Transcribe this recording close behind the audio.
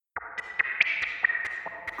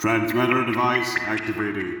Transmitter device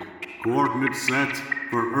activated. Coordinates set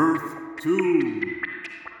for Earth 2.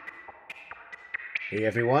 Hey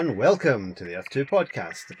everyone, welcome to the Earth 2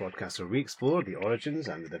 podcast, the podcast where we explore the origins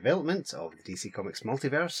and the development of the DC Comics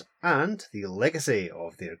multiverse and the legacy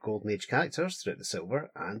of their Golden Age characters throughout the Silver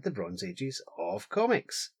and the Bronze Ages of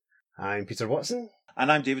comics. I'm Peter Watson.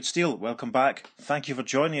 And I'm David Steele. Welcome back. Thank you for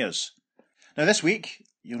joining us. Now this week,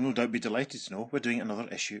 you'll no doubt be delighted to know we're doing another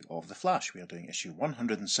issue of The Flash. We are doing issue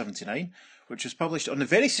 179, which was published on the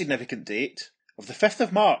very significant date of the 5th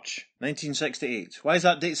of March, 1968. Why is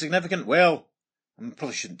that date significant? Well, I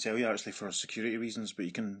probably shouldn't tell you actually for security reasons, but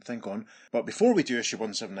you can think on. But before we do issue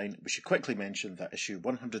 179, we should quickly mention that issue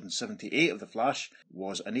 178 of The Flash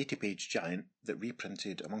was an 80-page giant that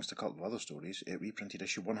reprinted, amongst a couple of other stories, it reprinted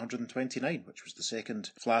issue 129, which was the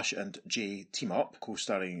second Flash and Jay team-up,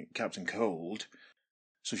 co-starring Captain Cold.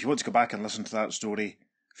 So if you want to go back and listen to that story,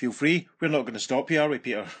 feel free. We're not going to stop you, are we,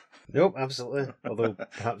 Peter? Nope, absolutely. Although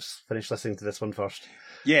perhaps finish listening to this one first.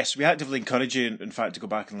 Yes, we actively encourage you, in fact, to go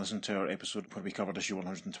back and listen to our episode where we covered issue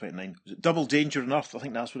 129. Was it Double Danger on Earth? I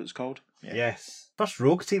think that's what it's called. Yeah. Yes. First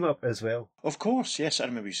Rogue team-up as well. Of course, yes, I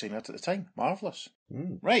remember you saying that at the time. Marvellous.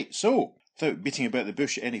 Right, so, without beating about the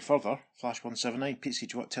bush any further, Flash 179, Pete, do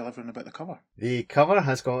you want to tell everyone about the cover? The cover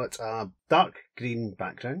has got a dark green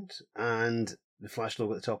background and the Flash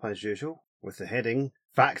logo at the top as usual, with the heading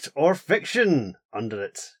Fact or Fiction under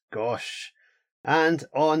it. Gosh. And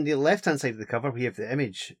on the left-hand side of the cover, we have the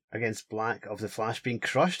image against black of the Flash being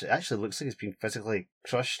crushed. It actually looks like it's been physically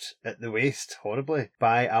crushed at the waist, horribly,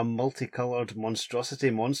 by a multicoloured monstrosity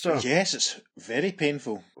monster. Yes, it's very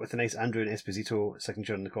painful. With a nice Andrew and Esposito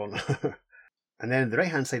signature in the corner. And then on the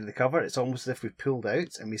right-hand side of the cover, it's almost as if we've pulled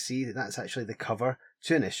out, and we see that that's actually the cover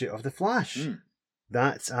to an issue of The Flash.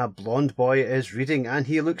 That a blonde boy is reading, and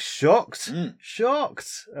he looks shocked. Shocked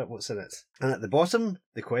at what's in it. And at the bottom,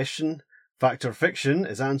 the question, fact or fiction,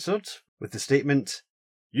 is answered with the statement,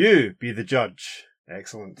 "You be the judge."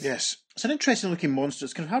 Excellent. Yes. It's an interesting looking monster.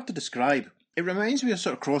 It's kind of hard to describe. It reminds me of a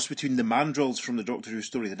sort of cross between the Mandrills from the Doctor Who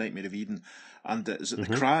story, The Nightmare of Eden, and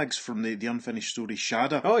the Crags from the unfinished story,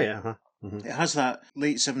 Shada. Oh, yeah. It has that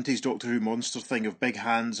late 70s Doctor Who monster thing of big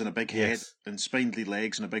hands and a big head and spindly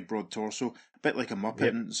legs and a big broad torso. A bit like a Muppet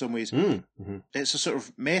in some ways. It's a sort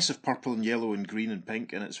of mess of purple and yellow and green and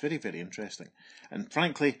pink, and it's very, very interesting. And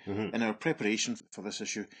frankly, in our preparation for this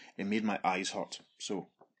issue, it made my eyes hurt. So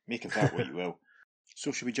make of that what you will.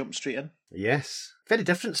 So should we jump straight in? Yes. Very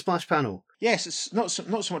different splash panel. Yes, it's not so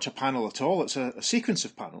much a panel at all. It's a sequence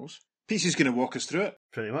of panels. Peacey's going to walk us through it.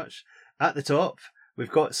 Pretty much. At the top, we've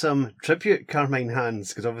got some tribute Carmine hands,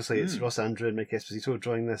 because obviously it's Ross Andrew and Mike Esposito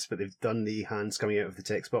drawing this, but they've done the hands coming out of the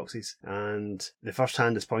text boxes. And the first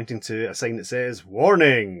hand is pointing to a sign that says,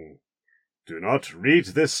 "Warning! Do not read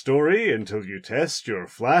this story until you test your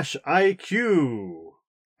Flash IQ."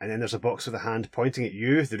 And then there's a box with a hand pointing at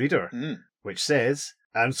you, the reader, which says,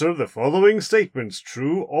 "Answer the following statements,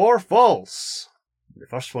 true or false." The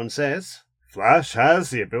first one says, "Flash has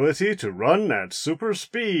the ability to run at super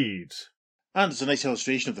speed." And it's a nice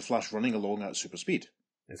illustration of the Flash running along at super speed.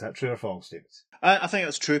 Is that true or false, David? I think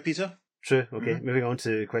that's true, Peter. True. Okay, moving on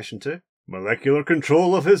to question 2. Molecular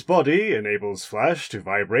control of his body enables Flash to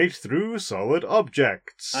vibrate through solid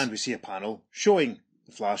objects. And we see a panel showing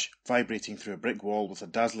the Flash vibrating through a brick wall with a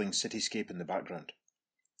dazzling cityscape in the background.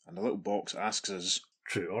 And the little box asks us...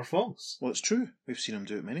 True or false? Well, it's true. We've seen him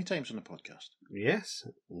do it many times on the podcast. Yes,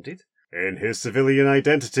 indeed. In his civilian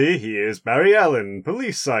identity, he is Barry Allen,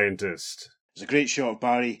 police scientist. There's a great shot of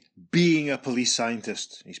Barry being a police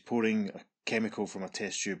scientist. He's pouring a chemical from a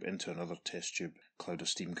test tube into another test tube. Cloud of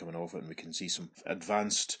steam coming off it, and we can see some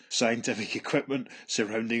advanced scientific equipment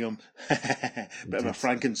surrounding him. Bit of a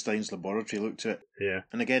Frankenstein's laboratory look to it. Yeah.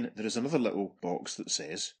 And again, there is another little box that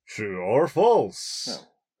says... True or false?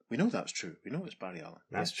 Well, we know that's true. We know it's Barry Allen.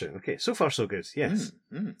 That's true. Okay, so far so good. Yes.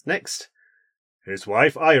 Next. His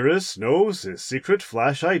wife Iris knows his secret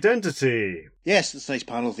Flash identity. Yes, it's a nice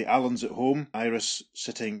panel of the Allens at home. Iris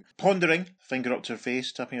sitting, pondering, finger up to her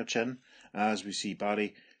face, tapping her chin, as we see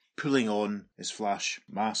Barry pulling on his Flash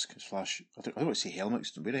mask, his Flash... I don't want to say helmet,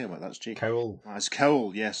 he's wearing a helmet, that's Jake. Cowl. His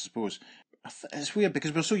cowl, yes, I suppose. It's weird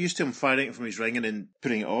because we're so used to him firing it from his ring and then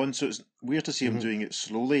putting it on, so it's weird to see him doing it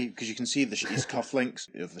slowly, because you can see his cufflinks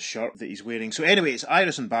of the shirt that he's wearing. So anyway, it's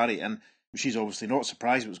Iris and Barry, and she's obviously not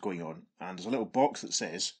surprised what's going on, and there's a little box that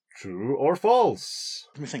says... True or false?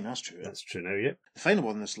 We think that's true. That's true now, yep. The final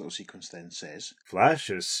one in this little sequence then says... Flash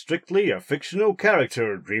is strictly a fictional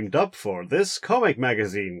character dreamed up for this comic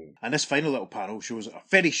magazine. And this final little panel shows a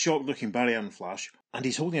very shocked-looking Barry Allen Flash, and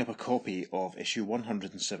he's holding up a copy of issue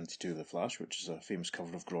 172 of The Flash, which is a famous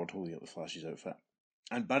cover of Grodd holding up the Flash's outfit.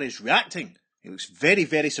 And Barry's reacting. He looks very,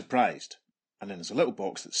 very surprised. And then there's a little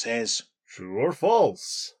box that says, True or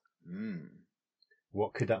false?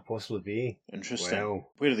 What could that possibly be? Interesting.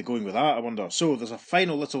 Well, where are they going with that, I wonder? So there's a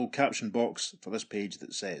final little caption box for this page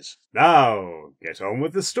that says, Now, get on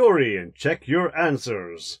with the story and check your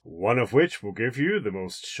answers, one of which will give you the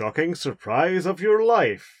most shocking surprise of your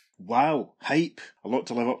life. Wow, hype. A lot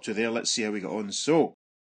to live up to there. Let's see how we get on. So,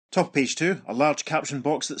 top of page 2, a large caption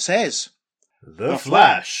box that says, The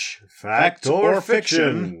Flash, Fact or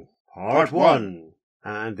Fiction, Part 1.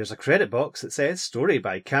 And there's a credit box that says, story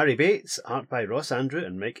by Cary Bates, art by Ross Andrew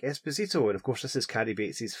and Mike Esposito. And of course, this is Cary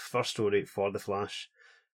Bates' first story for The Flash.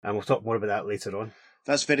 And we'll talk more about that later on.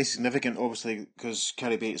 That's very significant, obviously, because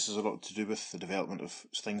Cary Bates has a lot to do with the development of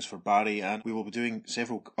things for Barry, and we will be doing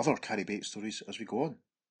several other Cary Bates stories as we go on.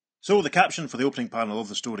 So, the caption for the opening panel of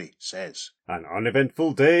the story says, An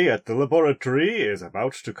uneventful day at the laboratory is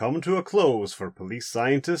about to come to a close for police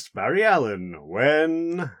scientist Barry Allen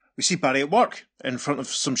when... We see Barry at work, in front of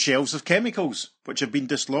some shelves of chemicals, which have been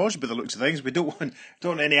dislodged by the looks of things. We don't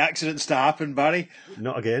want any accidents to happen, Barry.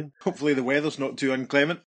 Not again. Hopefully the weather's not too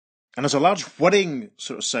inclement. And there's a large whirring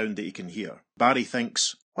sort of sound that you can hear. Barry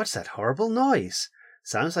thinks, What's that horrible noise?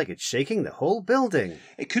 Sounds like it's shaking the whole building.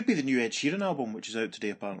 It could be the new Ed Sheeran album, which is out today,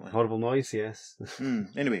 apparently. Horrible noise, yes.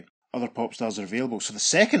 Anyway, other pop stars are available. So the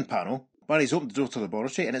second panel, Barry's opened the door to the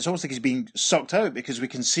laboratory, and it's almost like he's being sucked out, because we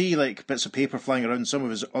can see like bits of paper flying around, some of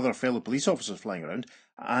his other fellow police officers flying around,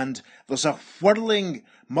 and there's a whirling,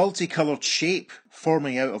 multicoloured shape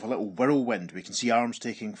forming out of a little whirlwind. We can see arms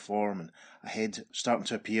taking form and a head starting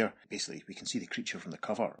to appear. Basically, we can see the creature from the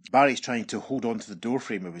cover. Barry's trying to hold on to the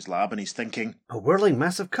doorframe of his lab, and he's thinking, A whirling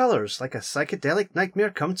mass of colours, like a psychedelic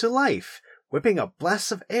nightmare come to life, whipping up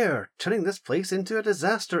blasts of air, turning this place into a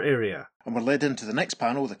disaster area. and we're led into the next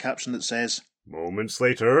panel with a caption that says, Moments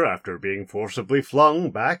later, after being forcibly flung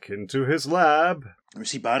back into his lab... We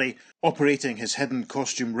see Barry operating his hidden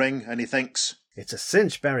costume ring, and he thinks, It's a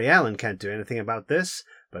cinch Barry Allen can't do anything about this,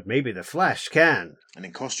 but maybe the Flash can. And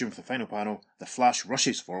in costume for the final panel, the Flash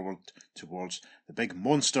rushes forward towards the big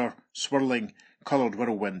monster, swirling, coloured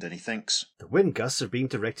whirlwind, and he thinks, The wind gusts are being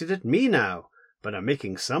directed at me now, but I'm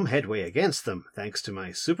making some headway against them, thanks to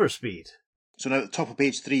my super speed. So now at the top of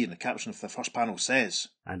page 3, and the caption of the first panel says,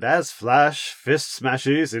 And as Flash fist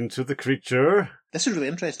smashes into the creature... This is really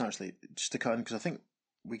interesting, actually, just to cut in, because I think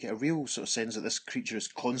we get a real sort of sense that this creature is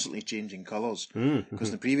constantly changing colours. Because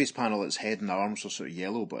in the previous panel, its head and arms were sort of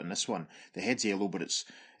yellow, but in this one, the head's yellow, but its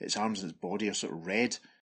arms and its body are sort of red.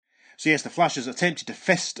 So yes, the Flash has attempted to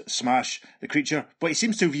fist smash the creature, but he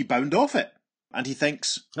seems to have rebound off it. And he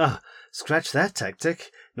thinks, Scratch that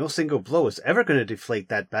tactic. No single blow is ever going to deflate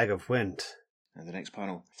that bag of wind. And the next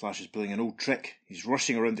panel, Flash is pulling an old trick. He's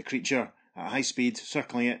rushing around the creature at high speed,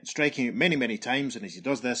 circling it, striking it many, many times, and as he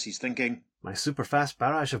does this, he's thinking, My super fast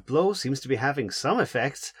barrage of blows seems to be having some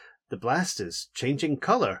effect. The blast is changing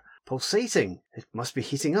colour, pulsating. It must be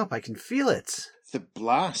heating up, I can feel it. The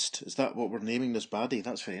blast, is that what we're naming this baddie?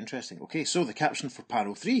 That's very interesting. Okay, so the caption for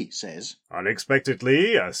panel 3 says,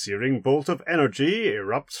 Unexpectedly, a searing bolt of energy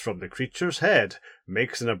erupts from the creature's head,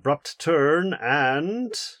 makes an abrupt turn,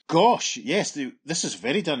 and... Gosh, yes, this is a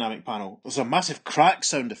very dynamic panel. There's a massive crack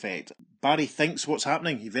sound effect. Barry thinks what's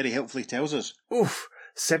happening. He very helpfully tells us. Oof!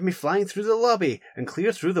 Sent me flying through the lobby and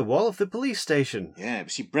clear through the wall of the police station. Yeah, we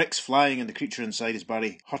see bricks flying and the creature inside as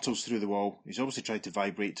Barry hurtles through the wall. He's obviously tried to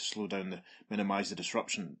vibrate to slow down minimise the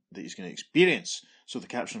disruption that he's going to experience. So the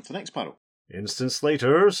caption for the next panel. Instance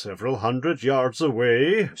later, several hundred yards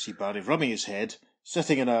away... We see Barry rubbing his head,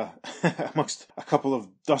 sitting in amongst a couple of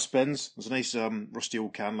dustbins. There's a nice rusty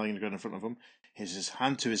old can lying on the ground in front of him. He has his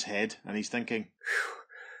hand to his head and he's thinking, Phew,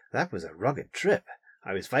 that was a rugged trip.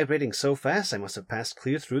 I was vibrating so fast I must have passed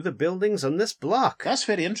clear through the buildings on this block. That's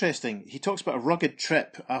very interesting. He talks about a rugged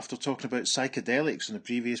trip after talking about psychedelics on the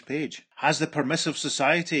previous page. Has the permissive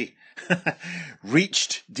society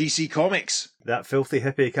reached DC Comics? That filthy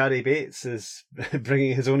hippie Cary Bates is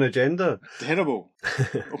bringing his own agenda. Terrible.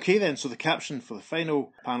 Okay then, so the caption for the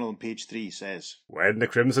final panel on page 3 says, When the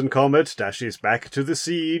Crimson Comet dashes back to the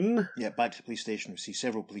scene... Yeah, back to the police station, we see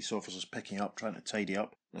several police officers picking up, trying to tidy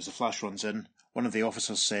up. As the Flash runs in, one of the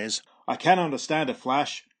officers says, I can't understand it,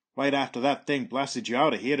 Flash. Right after that thing blasted you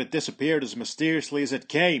out of here, it disappeared as mysteriously as it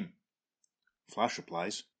came. Flash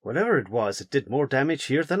replies, Whatever it was, it did more damage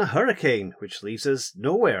here than a hurricane, which leaves us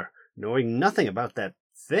nowhere, knowing nothing about that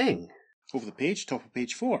thing. Over the page, top of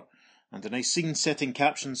page 4, and a nice scene-setting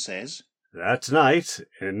caption says, That night,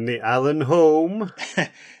 in the Allen home...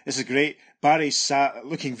 This is great. Barry's sat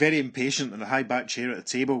looking very impatient in a high-back chair at a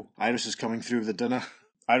table. Iris is coming through with the dinner.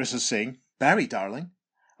 Iris is saying, Barry, darling,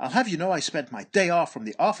 I'll have you know I spent my day off from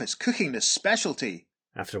the office cooking this specialty.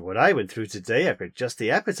 After what I went through today, I've got just the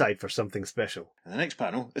appetite for something special. In the next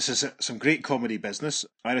panel, this is some great comedy business.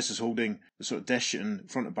 Iris is holding the sort of dish in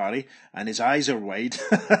front of Barry, and his eyes are wide,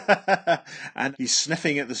 and he's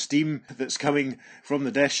sniffing at the steam that's coming from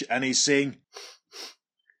the dish, and he's saying,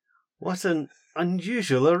 "What an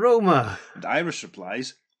unusual aroma." And Iris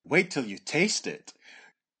replies, "Wait till you taste it."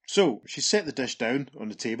 So, she set the dish down on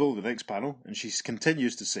the table, the next panel, and she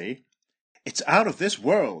continues to say, "It's out of this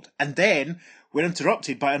world." And then we're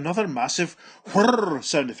interrupted by another massive whirr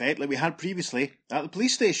sound effect like we had previously at the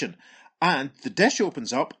police station. And the dish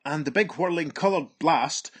opens up and the big whirling coloured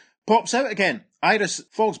blast pops out again. Iris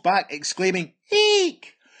falls back exclaiming,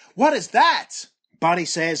 "Eek! What is that?" Barry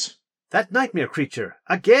says, "That nightmare creature,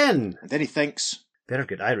 again!" And then he thinks, "Better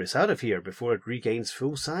get Iris out of here before it regains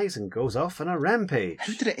full size and goes off on a rampage."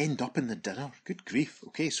 How did it end up in the dinner? Good grief.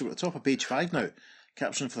 Okay, so we're at the top of page 5 now.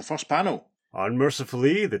 Caption for the first panel.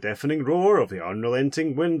 Unmercifully, the deafening roar of the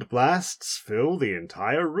unrelenting wind blasts fill the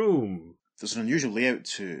entire room. There's an unusual layout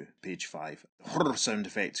to page 5. The horror sound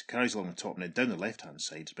effect carries along the top, and down the left-hand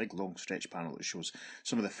side, a big long stretch panel that shows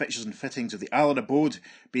some of the fixtures and fittings of the Allen abode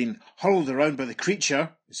being hurled around by the creature.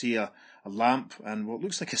 You see a lamp and what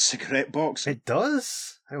looks like a cigarette box. It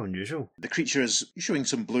does? How unusual. The creature is showing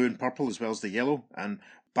some blue and purple as well as the yellow, and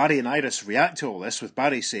Barry and Iris react to all this with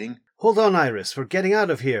Barry saying, "Hold on, Iris, we're getting out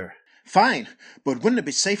of here." "Fine, but wouldn't it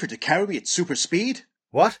be safer to carry me at super speed?"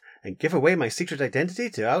 "What? And give away my secret identity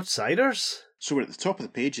to outsiders?" So we're at the top of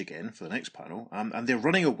the page again for the next panel, and they're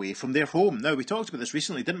running away from their home. Now, we talked about this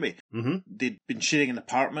recently, didn't we? Mm-hmm. They'd been sharing an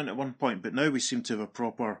apartment at one point, but now we seem to have a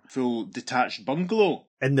proper, full, detached bungalow.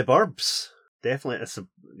 In the burbs. Definitely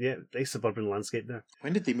nice suburban landscape there.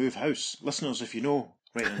 When did they move house? Listeners, if you know,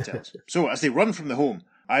 write in and tell us. So, as they run from the home,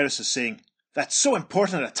 Iris is saying, "That's so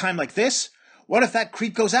important at a time like this. What if that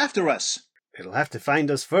creep goes after us?" "It'll have to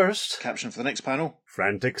find us first." Caption for the next panel.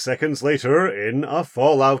 Frantic seconds later, in a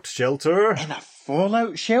fallout shelter. In a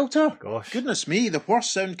fallout shelter? Gosh. Goodness me, the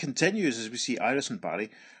worst sound continues as we see Iris and Barry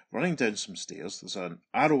running down some stairs. There's an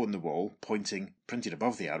arrow on the wall printed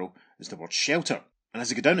above the arrow is the word shelter. And as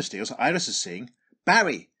they go down the stairs, Iris is saying,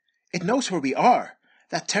 "Barry, it knows where we are.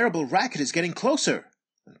 That terrible racket is getting closer."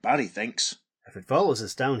 And Barry thinks, "If it follows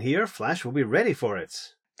us down here, Flash will be ready for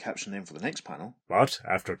it." Caption then for the next panel. But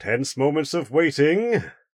after tense moments of waiting...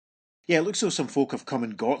 Yeah, it looks as though some folk have come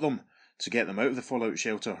and got them to get them out of the fallout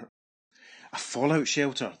shelter. A fallout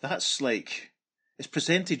shelter, that's like... It's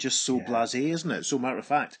presented just so blasé, isn't it? So matter of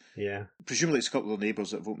fact. Yeah. Presumably it's a couple of neighbours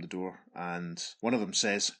that have opened the door, and one of them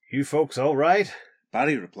says, "You folks all right?"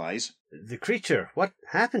 Barry replies, "The creature, what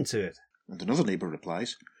happened to it?" And another neighbour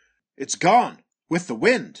replies, "It's gone, with the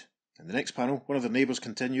wind." In the next panel, one of the neighbours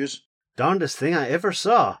continues, "Darndest thing I ever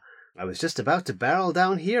saw. I was just about to barrel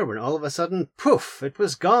down here when all of a sudden, poof, it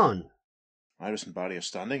was gone." Iris and Barry are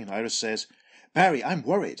standing, and Iris says, "Barry, I'm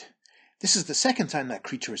worried. This is the second time that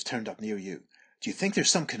creature has turned up near you. Do you think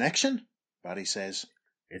there's some connection?" Barry says,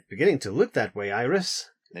 "It's beginning to look that way,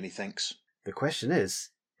 Iris." Then he thinks, "The question is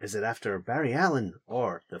it after Barry Allen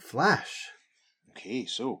or the Flash?" Okay,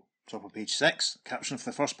 so, top of page 6, caption for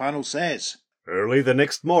the first panel says, Early the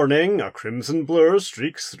next morning, a crimson blur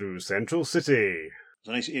streaks through Central City. There's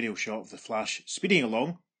a nice aerial shot of the Flash speeding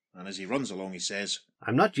along, and as he runs along he says,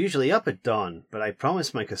 "I'm not usually up at dawn, but I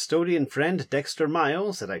promised my custodian friend Dexter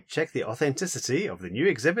Miles that I'd check the authenticity of the new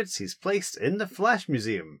exhibits he's placed in the Flash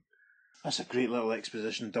Museum." That's a great little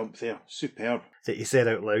exposition dump there. Superb. That he said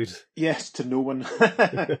out loud. Yes, to no one.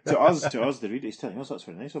 to us, the reader. He's telling us. That's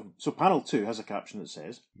very nice of him. So panel 2 has a caption that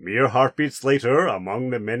says, Mere heartbeats later,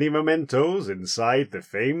 among the many mementos inside the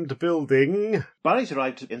famed building... Barry's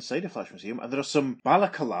arrived inside the Flash Museum, and there are some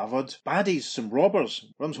balaclavaed baddies, some robbers.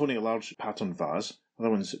 One's holding a large patterned vase.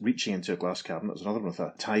 Another one's reaching into a glass cabinet. There's another one with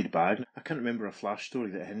a tied bag. I can't remember a Flash story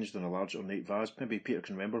that hinged on a large ornate vase. Maybe Peter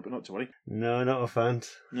can remember, but not to worry. No, not a fan.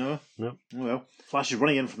 No? No. Oh well. Flash is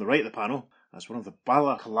running in from the right of the panel, as one of the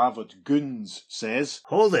balaclavaed goons says,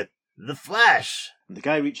 "Hold it! The Flash!" And the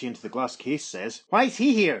guy reaching into the glass case says, "Why's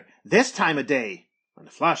he here? This time of day?" And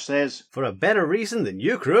the Flash says, "For a better reason than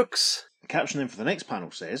you crooks." The caption then for the next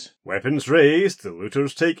panel says, Weapons raised, the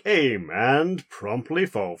looters take aim and promptly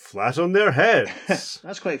fall flat on their heads.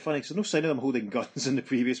 That's quite funny, because there's no sign of them holding guns in the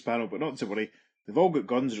previous panel, but not to worry. They've all got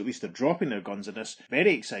guns, or at least they're dropping their guns in this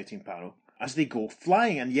very exciting panel, as they go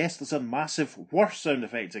flying, and yes, there's a massive whirr sound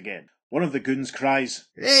effect again. One of the goons cries,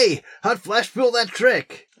 "Hey, how'd Flash pull that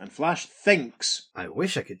trick?" And Flash thinks, "I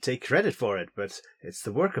wish I could take credit for it, but it's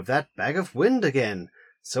the work of that bag of wind again.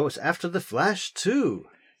 So it's after the Flash, too."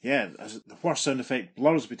 Yeah, as the whirr sound effect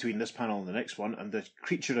blurs between this panel and the next one, and the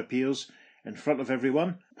creature appears in front of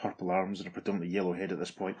everyone. Purple arms and a predominantly yellow head at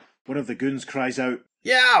this point. One of the goons cries out,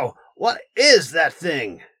 "Yow! What is that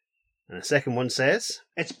thing?" And the second one says,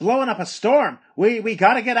 "It's blowing up a storm! We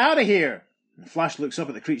gotta get out of here!" And Flash looks up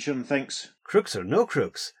at the creature and thinks, "Crooks or no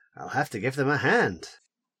crooks, I'll have to give them a hand."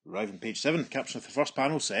 Arriving page 7, the caption of the first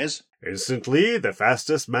panel says, Instantly, the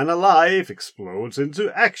fastest man alive explodes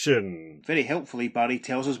into action. Very helpfully, Barry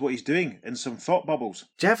tells us what he's doing in some thought bubbles.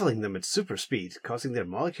 Javeling them at super speed, causing their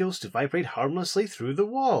molecules to vibrate harmlessly through the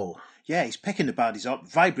wall. Yeah, he's picking the baddies up,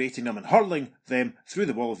 vibrating them and hurling them through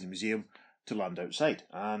the wall of the museum to land outside.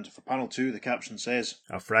 And for panel 2, the caption says,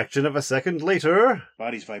 A fraction of a second later,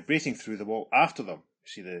 Barry's vibrating through the wall after them. You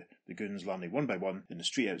see the goons landing one by one in the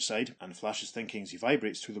street outside, and Flash is thinking as he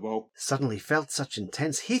vibrates through the wall. Suddenly felt such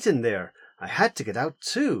intense heat in there. I had to get out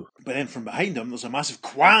too. But then from behind him, there's a massive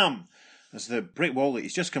quam as the brick wall that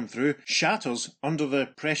he's just come through shatters under the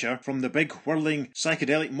pressure from the big whirling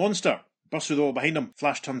psychedelic monster. Busts through the wall behind him.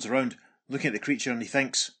 Flash turns around, looking at the creature, and he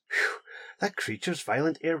thinks, Phew, that creature's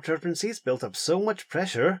violent air turbulencies built up so much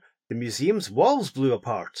pressure, the museum's walls blew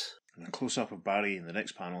apart. And a close-up of Barry in the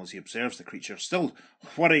next panel as he observes the creature still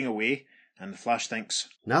whirring away, and Flash thinks,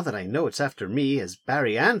 Now that I know it's after me as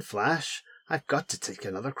Barry and Flash, I've got to take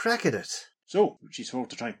another crack at it. So, reaches forward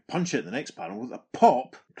to try and punch it in the next panel. With a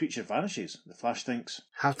pop, the creature vanishes. The Flash thinks,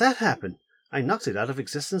 How'd that happen? I knocked it out of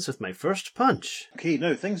existence with my first punch. Okay,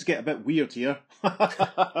 now things get a bit weird here.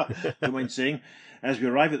 Don't mind saying, as we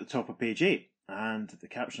arrive at the top of page 8. And the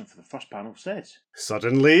caption for the first panel says,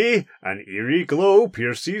 suddenly, an eerie glow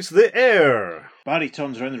pierces the air. Barry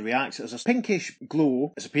turns around and reacts as a pinkish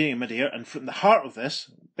glow is appearing in midair, and from the heart of this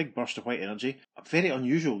big burst of white energy, a very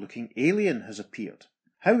unusual looking alien has appeared.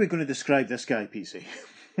 How are we going to describe this guy, PC?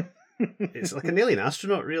 It's like an alien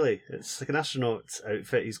astronaut, really. It's like an astronaut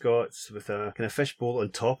outfit he's got with a kind of fishbowl on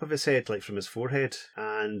top of his head, like from his forehead,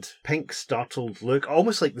 and pink startled look,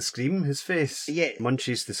 almost like the Scream, his face. Yeah.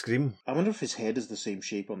 Munchies the Scream. I wonder if his head is the same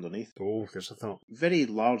shape underneath. Oh, there's a thought. Very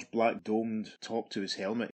large black domed top to his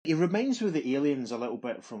helmet. He reminds me of the aliens a little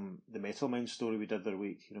bit from the Metal Mind story we did the other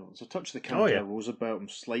week. You know, there's a touch of the character rose about him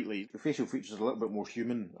slightly. The facial features are a little bit more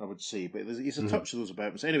human, I would say, but there's a touch of those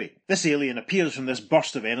about him. So anyway, this alien appears from this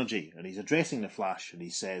burst of energy, and he's addressing the Flash, and he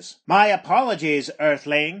says, My apologies,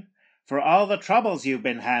 Earthling, for all the troubles you've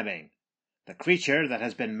been having. The creature that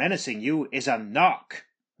has been menacing you is a Nock,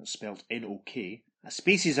 that's spelled N-O-K, a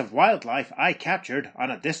species of wildlife I captured on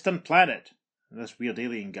a distant planet. And this weird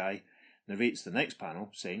alien guy narrates the next panel,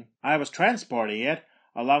 saying, I was transporting it,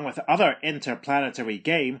 along with other interplanetary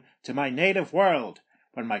game, to my native world,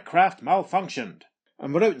 when my craft malfunctioned.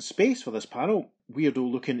 And we're out in space for this panel.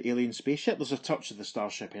 Weirdo-looking alien spaceship. There's a touch of the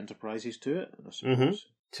Starship Enterprises to it, I suppose. Mm-hmm.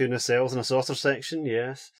 Two nacelles and a saucer section,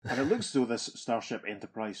 yes. And it looks as though this Starship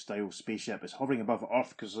Enterprise-style spaceship is hovering above Earth,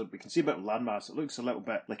 because we can see a bit of landmass. It looks a little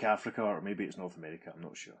bit like Africa, or maybe it's North America, I'm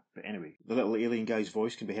not sure. But anyway, the little alien guy's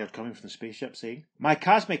voice can be heard coming from the spaceship saying, My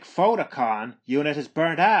cosmic photocon unit is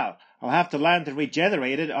burnt out. I'll have to land and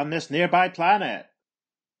regenerate it on this nearby planet.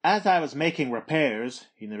 As I was making repairs,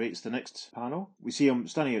 he narrates the next panel, we see him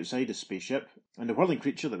standing outside his spaceship, and the whirling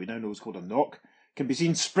creature that we now know is called a Nock can be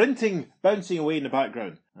seen sprinting, bouncing away in the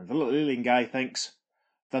background. And the little alien guy thinks,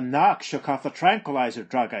 The Nock shook off the tranquilizer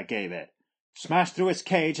drug I gave it, smashed through its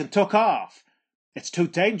cage and took off. It's too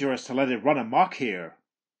dangerous to let it run amok here.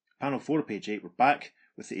 Panel 4, page 8, we're back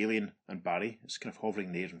with the alien and Barry. It's kind of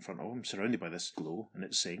hovering there in front of him, surrounded by this glow, and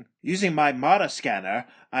it's saying, Using my Mara scanner,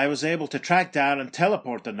 I was able to track down and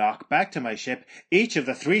teleport the Nock back to my ship each of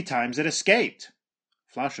the 3 times it escaped.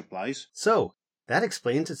 Flash replies, So, that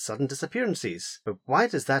explains its sudden disappearances. But why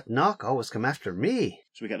does that Nock always come after me?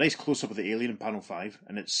 So we get a nice close-up of the alien in panel 5,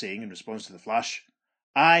 and it's saying in response to the Flash,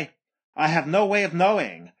 I have no way of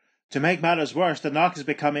knowing. To make matters worse, the Nock is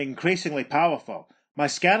becoming increasingly powerful. My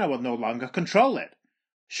scanner will no longer control it.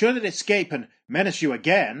 Should it escape and menace you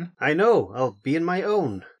again... I know, I'll be in my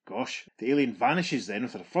own. Gosh, the alien vanishes then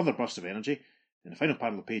with a further burst of energy. In the final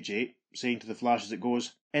panel of page 8, saying to the Flash as it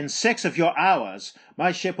goes, In 6 of your hours,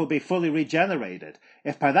 my ship will be fully regenerated.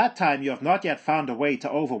 If by that time you have not yet found a way to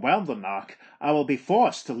overwhelm the Nock, I will be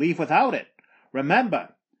forced to leave without it.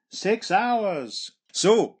 Remember, 6 hours.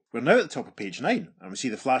 So, we're now at the top of page 9, and we see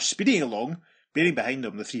the Flash speeding along, bearing behind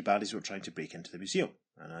him the 3 baddies who are trying to break into the museum.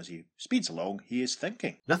 And as he speeds along, he is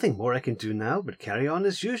thinking, Nothing more I can do now but carry on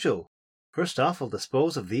as usual. First off, I'll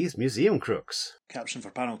dispose of these museum crooks. Caption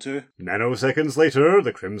for panel 2. Nanoseconds later,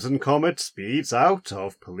 the Crimson Comet speeds out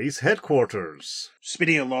of police headquarters.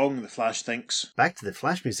 Speeding along, the Flash thinks, Back to the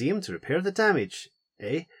Flash Museum to repair the damage.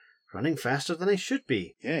 Running faster than I should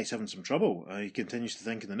be. Yeah, he's having some trouble. He continues to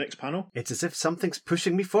think in the next panel. It's as if something's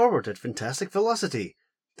pushing me forward at fantastic velocity.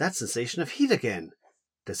 that sensation of heat again.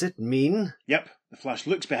 Does it mean... Yep, the Flash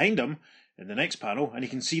looks behind him in the next panel, and he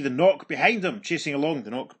can see the Knock behind him, chasing along.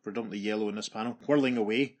 The Knock, predominantly yellow in this panel, whirling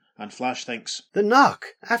away, and Flash thinks, The Knock!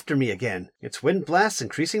 After me again. Its wind blasts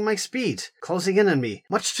increasing my speed, closing in on me.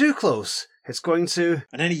 Much too close. It's going to...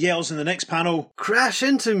 And then he yells in the next panel, Crash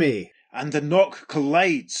into me! And the Knock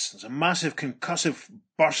collides. There's a massive concussive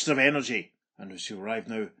burst of energy. And as you arrive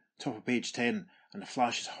now, top of page 10, and the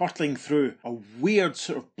Flash is hurtling through a weird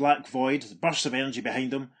sort of black void, the burst of energy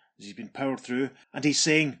behind him as he's been powered through, and he's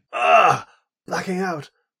saying, Ah! Blacking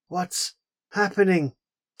out. What's happening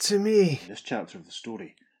to me? This chapter of the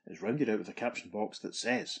story is rounded out with a caption box that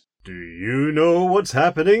says, Do you know what's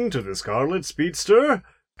happening to the Scarlet Speedster?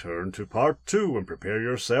 Turn to part 2 and prepare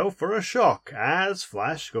yourself for a shock as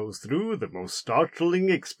Flash goes through the most startling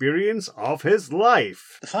experience of his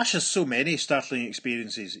life. The Flash has so many startling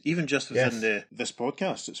experiences, even just within this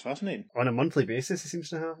podcast. It's fascinating. On a monthly basis, he seems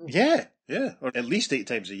to have. Yeah, or at least 8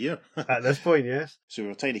 times a year. At this point, yes. So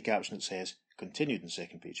a tiny caption that says, continued in the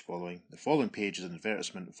second page following. The following page is an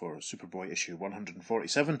advertisement for Superboy issue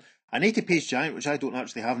 147, an 80-page giant which I don't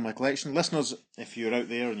actually have in my collection. Listeners, if you're out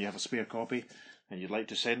there and you have a spare copy and you'd like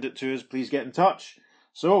to send it to us, please get in touch.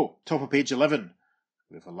 So, top of page 11,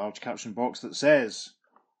 we have a large caption box that says,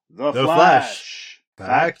 The Flash,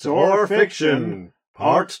 Fact or Fiction,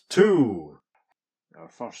 Part 2. Our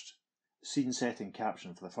first scene-setting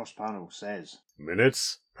caption for the first panel says,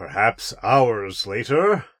 Minutes, perhaps hours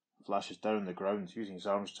later. Flash is down on the ground, using his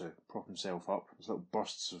arms to prop himself up. There's little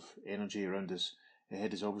bursts of energy around his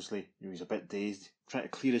head. Is obviously, he's a bit dazed, trying to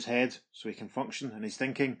clear his head so he can function, and he's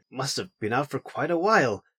thinking, Must have been out for quite a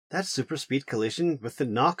while. That super speed collision with the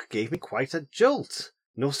Knock gave me quite a jolt.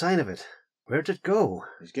 No sign of it. Where did it go?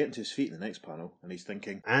 He's getting to his feet in the next panel, and he's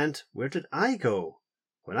thinking, And where did I go?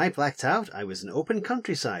 When I blacked out, I was in open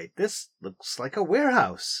countryside. This looks like a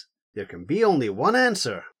warehouse. There can be only one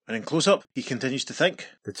answer. And in close-up, he continues to think,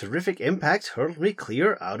 The terrific impact hurled me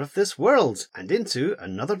clear out of this world and into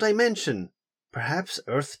another dimension. Perhaps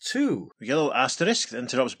Earth 2. We get a little asterisk that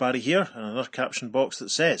interrupts Barry here, and another caption box that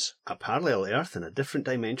says, A parallel Earth in a different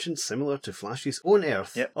dimension similar to Flash's own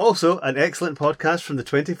Earth. Yep. Also, an excellent podcast from the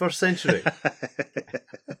 21st century.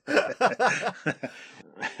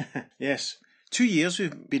 Yes. 2 years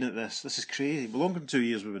we've been at this. This is crazy. Longer than 2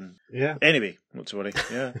 years we've been... Yeah. Anyway, not to worry.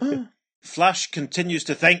 Yeah. Flash continues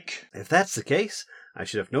to think. If that's the case, I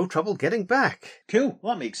should have no trouble getting back. Cool.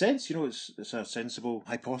 Well, that makes sense. You know, it's a sensible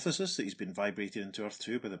hypothesis that he's been vibrated into Earth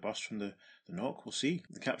 2 by the burst from the Knock. We'll see.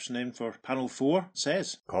 The caption then for panel 4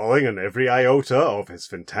 says, Calling on every iota of his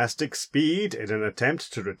fantastic speed in an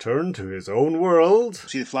attempt to return to his own world.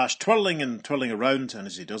 See the Flash twirling and twirling around, and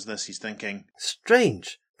as he does this, he's thinking,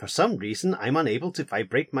 Strange. For some reason, I'm unable to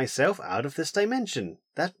vibrate myself out of this dimension.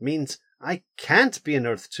 That means I can't be in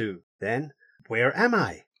Earth 2. Then, where am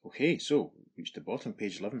I? Okay, so reached the bottom,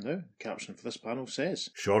 page 11 now. The caption for this panel says,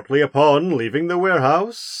 Shortly upon leaving the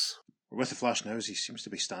warehouse. We're with the Flash now as he seems to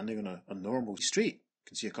be standing on a normal street. You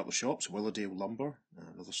can see a couple of shops, Willowdale Lumber,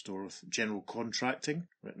 another store with General Contracting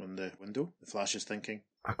written on the window. The Flash is thinking,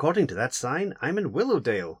 According to that sign, I'm in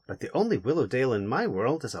Willowdale, but the only Willowdale in my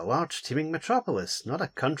world is a large teeming metropolis, not a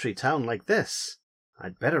country town like this.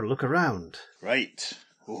 I'd better look around. Right.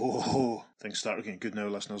 Oh, things start looking good now,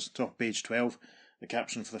 listeners. Top page 12. The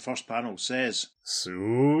caption for the first panel says,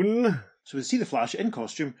 Soon. So we see the Flash in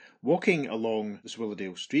costume walking along this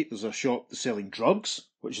Willowdale street. There's a shop selling drugs,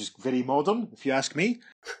 which is very modern, if you ask me.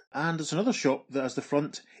 And there's another shop that has the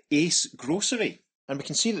front Ace Grocery. And we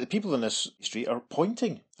can see that the people in this street are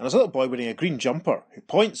pointing. And there's a little boy wearing a green jumper who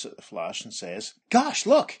points at the Flash and says, Gosh,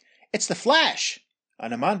 look, it's the Flash.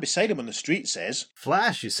 And a man beside him on the street says,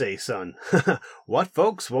 Flash, you say, son. What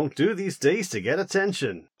folks won't do these days to get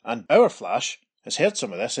attention. And our Flash has heard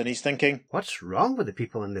some of this and he's thinking, What's wrong with the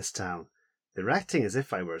people in this town? They're acting as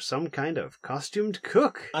if I were some kind of costumed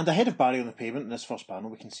cook. And ahead of Barry on the pavement in this first panel,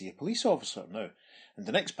 we can see a police officer. Now, in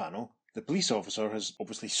the next panel, the police officer has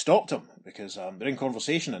obviously stopped him because they're in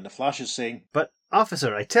conversation and the Flash is saying, But,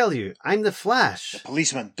 officer, I tell you, I'm the Flash. The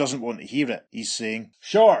policeman doesn't want to hear it. He's saying,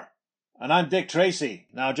 Sure, and I'm Dick Tracy.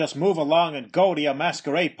 Now just move along and go to your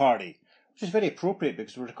masquerade party. Which is very appropriate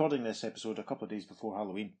because we're recording this episode a couple of days before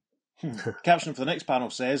Halloween. Caption for the next panel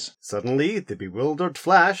says, Suddenly, the bewildered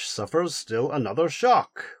Flash suffers still another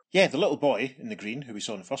shock. Yeah, the little boy in the green, who we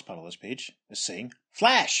saw in the first panel of this page, is saying,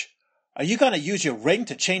 Flash, are you going to use your ring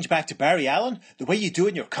to change back to Barry Allen the way you do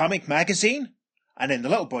in your comic magazine? And then the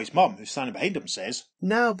little boy's mum, who's standing behind him, says,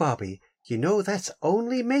 Now, Bobby, you know that's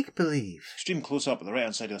only make-believe. Extreme close-up at the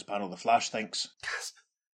right-hand side of this panel, the Flash thinks, Gasp.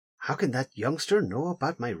 How can that youngster know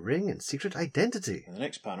about my ring and secret identity? In the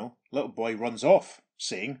next panel, little boy runs off,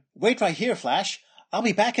 saying, "Wait right here, Flash. I'll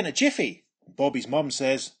be back in a jiffy." Bobby's mum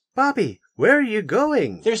says, Bobby, where are you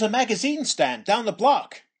going? "There's a magazine stand down the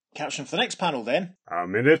block." Caption for the next panel then. A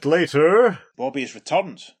minute later. Bobby has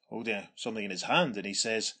returned, holding something in his hand, and he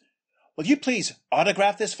says, "Will you please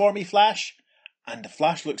autograph this for me, Flash?" And the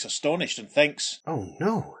Flash looks astonished and thinks, Oh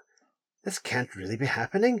no, this can't really be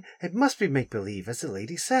happening. It must be make-believe, as the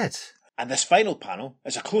lady said. And this final panel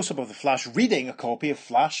is a close-up of the Flash reading a copy of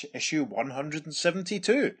Flash issue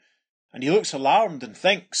 172. And he looks alarmed and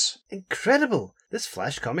thinks, Incredible! This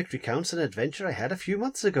Flash comic recounts an adventure I had a few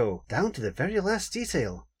months ago, down to the very last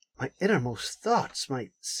detail. My innermost thoughts, my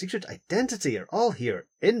secret identity are all here,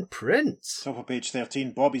 in print. Top of page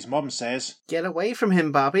 13, Bobby's mum says, Get away from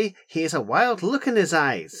him, Bobby. He has a wild look in his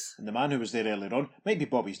eyes. and the man who was there earlier on, might be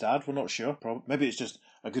Bobby's dad, we're not sure. Maybe it's just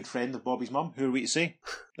a good friend of Bobby's mum. Who are we to say?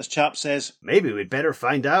 This chap says, Maybe we'd better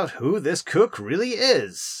find out who this cook really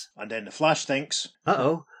is. and then the Flash thinks,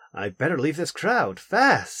 Uh-oh, I'd better leave this crowd,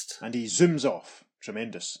 fast. and he zooms off.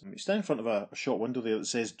 Tremendous. He's standing in front of a shop window there that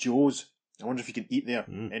says Joe's. I wonder if you can eat there.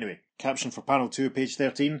 Anyway, caption for panel 2, page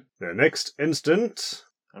 13. The next instant.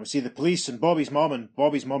 And we see the police and Bobby's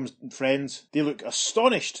mum friends. They look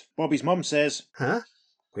astonished. Bobby's mum says, Huh?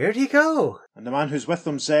 Where'd he go? and the man who's with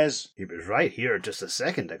them says, He was right here just a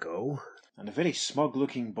second ago. and a very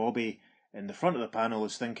smug-looking Bobby in the front of the panel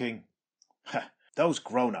is thinking, "Ha, those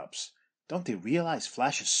grown-ups. Don't they realise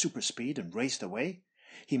Flash's super speed and raced away?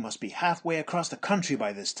 He must be halfway across the country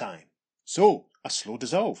by this time." So, a slow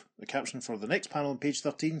dissolve. The caption for the next panel on page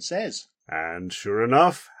 13 says, And sure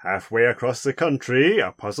enough, halfway across the country,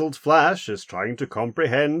 a puzzled Flash is trying to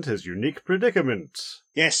comprehend his unique predicament.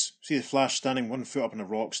 yes, see the Flash standing 1 foot up on a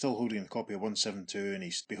rock, still holding a copy of 172, and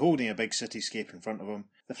he's beholding a big cityscape in front of him.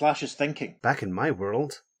 The Flash is thinking, Back in my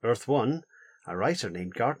world, Earth 1, a writer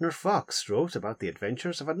named Gardner Fox wrote about the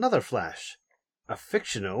adventures of another Flash, a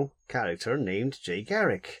fictional character named Jay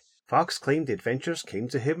Garrick. Fox claimed the adventures came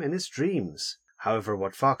to him in his dreams. However,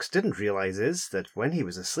 what Fox didn't realize is that when he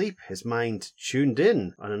was asleep, his mind tuned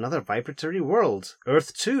in on another vibratory world,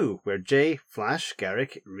 Earth 2, where Jay, Flash,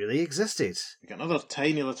 Garrick really existed. we got another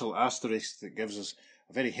tiny little asterisk that gives us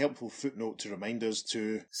a very helpful footnote to remind us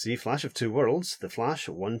to... See Flash of Two Worlds, the Flash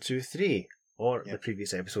 123, or the Yep.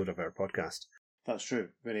 previous episode of our podcast. That's true,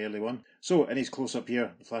 very early one. So, in his close-up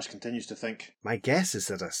here, the Flash continues to think. My guess is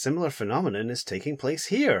that a similar phenomenon is taking place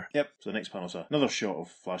here. Yep, so the next panel's another shot of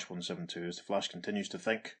Flash 172 as the Flash continues to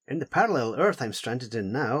think. In the parallel Earth I'm stranded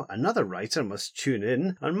in now, another writer must tune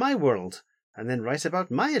in on my world, and then write about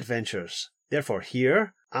my adventures. Therefore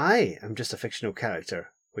here, I am just a fictional character,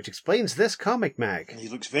 which explains this comic mag. And he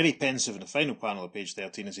looks very pensive in the final panel of page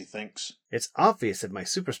 13 as he thinks. It's obvious that my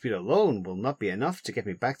super speed alone will not be enough to get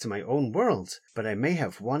me back to my own world, but I may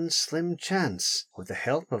have one slim chance with the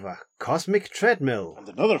help of a cosmic treadmill. And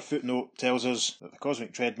another footnote tells us that the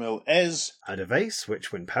cosmic treadmill is... A device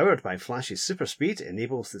which, when powered by Flash's super speed,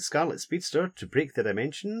 enables the Scarlet Speedster to break the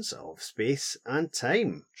dimensions of space and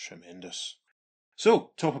time. Tremendous.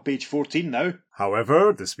 So, top of page 14 now.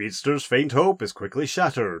 However, the speedster's faint hope is quickly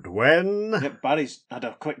shattered when... Yep, Barry's had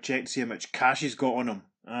a quick check to see how much cash he's got on him,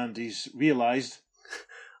 and he's realised...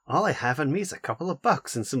 All I have on me is a couple of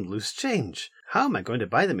bucks and some loose change. How am I going to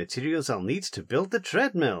buy the materials I'll need to build the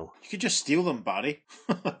treadmill? You could just steal them, Barry.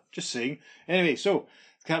 Just saying. Anyway, so,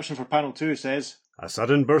 the caption for panel 2 says... A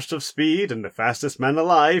sudden burst of speed and the fastest man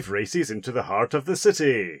alive races into the heart of the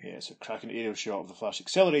city. Yeah, it's a cracking aerial shot of the Flash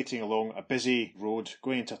accelerating along a busy road,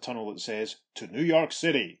 going into a tunnel that says, "To New York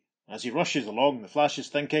City." As he rushes along, the Flash is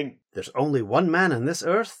thinking, There's only one man on this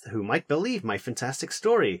earth who might believe my fantastic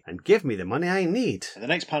story and give me the money I need. and the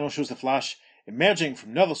next panel shows the Flash emerging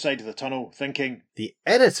from the other side of the tunnel, thinking, The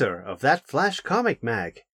editor of that Flash comic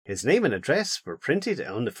mag. His name and address were printed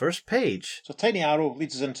on the first page. so a tiny arrow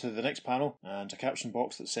leads us into the next panel, and a caption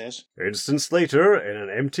box that says, Instance later, in an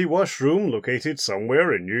empty washroom located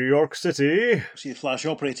somewhere in New York City. we see the Flash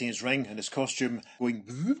operating his ring and his costume going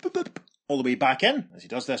all the way back in. As he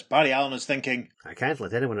does this, Barry Allen is thinking, I can't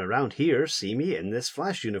let anyone around here see me in this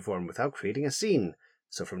Flash uniform without creating a scene.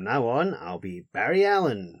 So from now on, I'll be Barry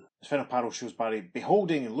Allen. This final panel shows Barry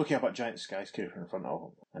beholding and looking up at a giant skyscraper in front of him,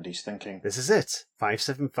 and he's thinking, This is it.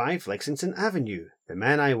 575 Lexington Avenue. The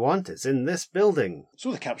man I want is in this building.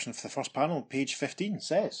 so the caption for the first panel, page 15,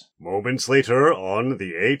 says, Moments later, on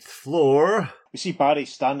the 8th floor. we see Barry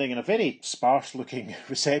standing in a very sparse-looking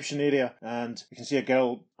reception area, and we can see a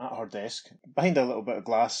girl at her desk, behind a little bit of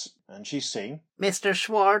glass, and she's saying, Mr.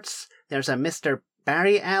 Schwartz, there's a Mr.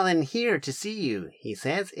 Barry Allen here to see you. He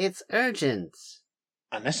says it's urgent.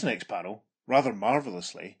 and this next panel, rather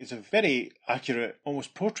marvellously, is a very accurate,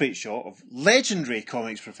 almost portrait shot of legendary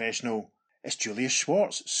comics professional It's Julius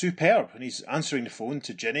Schwartz, superb, and he's answering the phone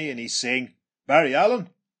to Ginny and he's saying, "Barry Allen?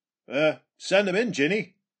 Send him in,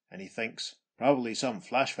 Ginny." And he thinks, probably some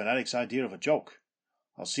Flash fanatic's idea of a joke.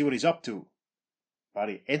 I'll see what he's up to.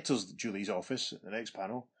 Barry enters Julie's office at the next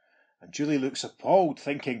panel, and Julie looks appalled,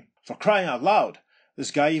 thinking, for crying out loud,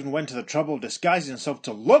 this guy even went to the trouble of disguising himself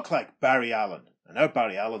to look like Barry Allen. And now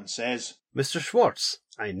Barry Allen says, "Mr. Schwartz,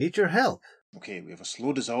 I need your help." Okay, we have a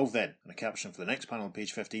slow dissolve then, and a caption for the next panel on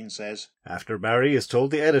page 15 says, After Barry has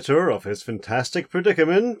told the editor of his fantastic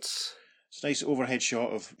predicament... It's a nice overhead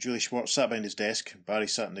shot of Julie Schwartz sat behind his desk, Barry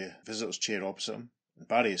sat in the visitor's chair opposite him, and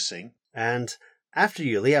Barry is saying, "And after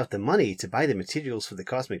you lay out the money to buy the materials for the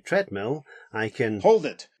cosmic treadmill, I can..." Hold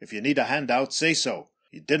it! If you need a handout, say so.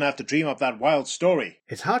 You didn't have to dream up that wild story.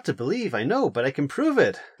 "It's hard to believe, I know, but I can prove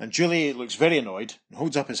it." And Julie looks very annoyed and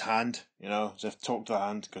holds up his hand, as if talk to the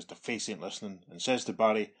hand because the face ain't listening, and says to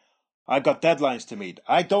Barry, "I got deadlines to meet.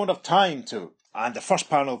 I don't have time to." And the first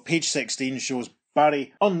panel, page 16, shows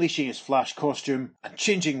Barry unleashing his Flash costume and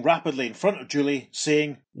changing rapidly in front of Julie,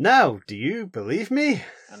 saying, "Now, do you believe me?"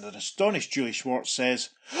 And an astonished Julie Schwartz says,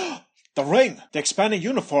 "The ring, the expanding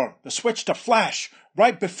uniform, the switch to Flash,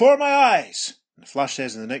 right before my eyes." And the Flash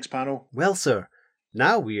says in the next panel, "Well, sir,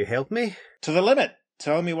 now will you help me?" "To the limit.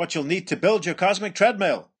 Tell me what you'll need to build your cosmic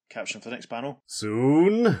treadmill." Caption for the next panel.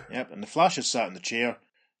 Soon. Yep, and the Flash is sat in the chair.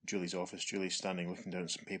 Julie's office. Julie's standing looking down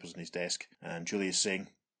at some papers on his desk. And Julie is saying,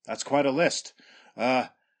 "That's quite a list.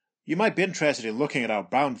 You might be interested in looking at our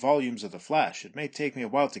bound volumes of the Flash. It may take me a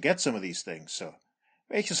while to get some of these things, so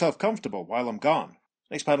make yourself comfortable while I'm gone."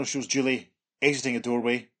 Next panel shows Julie exiting a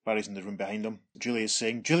doorway. Barry's in the room behind him. Julie is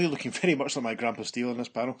saying, Julie looking very much like my Grandpa Steele in this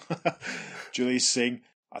panel. Julie is saying,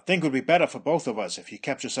 "I think it would be better for both of us if you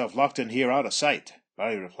kept yourself locked in here out of sight."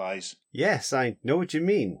 Barry replies, "Yes, I know what you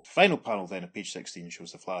mean." Final panel then at page 16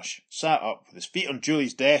 shows the Flash sat up with his feet on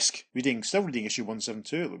Julie's desk, still reading issue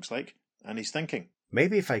 172 it looks like, and he's thinking,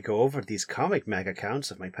 "Maybe if I go over these comic mag accounts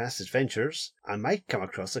of my past adventures, I might come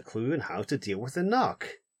across a clue on how to deal with the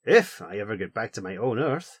knock. If I ever get back to my own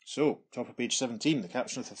Earth." So, top of page 17, the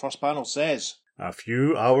caption of the first panel says, A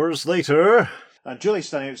few hours later... And Julie's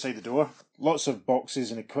standing outside the door, lots of boxes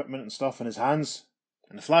and equipment and stuff in his hands,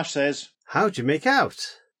 and the Flash says, "How'd you make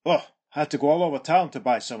out?" "Oh, had to go all over town to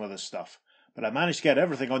buy some of this stuff, but I managed to get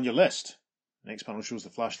everything on your list." The next panel shows the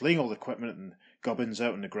Flash laying all the equipment and gubbins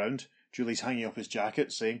out on the ground. Julie's hanging up his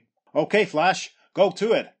jacket, saying, "Okay, Flash, go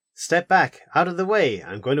to it." "Step back, out of the way.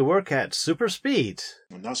 I'm going to work at super speed."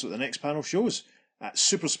 And that's what the next panel shows. At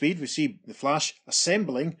super speed, we see the Flash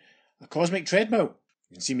assembling a cosmic treadmill.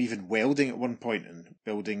 You can see him even welding at one point and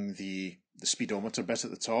building the speedometer bit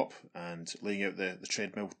at the top and laying out the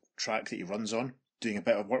treadmill track that he runs on, doing a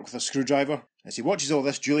bit of work with a screwdriver. As he watches all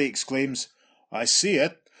this, Julie exclaims, "I see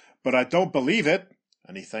it, but I don't believe it."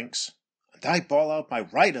 And he thinks, "And I bawl out my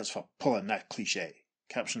writers for pulling that cliche."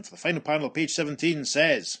 Caption for the final panel of page 17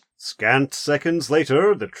 says, Scant seconds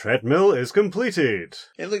later, the treadmill is completed.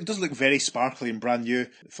 It does look very sparkly and brand new.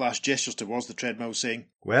 The Flash gestures towards the treadmill saying,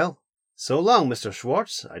 "Well, so long, Mr.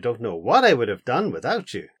 Schwartz. I don't know what I would have done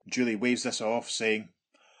without you." Julie waves this off, saying,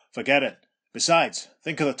 "Forget it. Besides,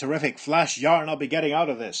 think of the terrific Flash yarn I'll be getting out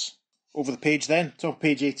of this." Over the page then, top of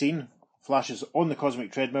page 18, Flash is on the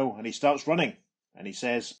cosmic treadmill and he starts running. And he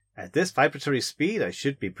says, "At this vibratory speed, I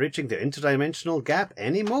should be bridging the interdimensional gap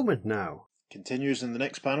any moment now." Continues in the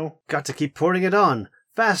next panel, "Got to keep pouring it on.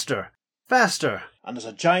 Faster! Faster!" and there's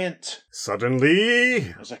a giant, Suddenly...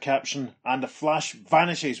 there's a caption, and the Flash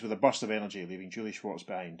vanishes with a burst of energy, leaving Julie Schwartz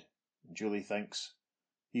behind. And Julie thinks,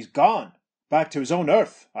 "He's gone. Back to his own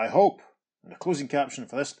Earth, I hope." And the closing caption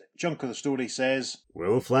for this chunk of the story says,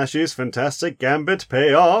 Will Flash's fantastic gambit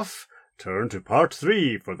pay off? Turn to part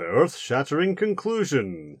 3 for the earth-shattering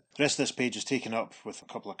conclusion. The rest of this page is taken up with a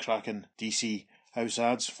couple of cracking DC house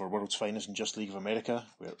ads for World's Finest and Just League of America.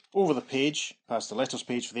 We're over the page, past the letters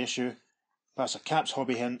page for the issue, past a Caps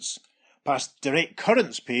Hobby Hints, past Direct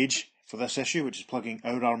Currents page for this issue, which is plugging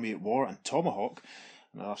Our Army at War and Tomahawk.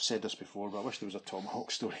 And I've said this before, but I wish there was a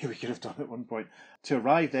Tomahawk story we could have done at one point. To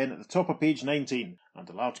arrive then at the top of page 19, and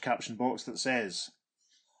a large caption box that says,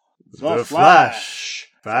 The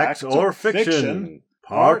Flash, Fact or Fiction,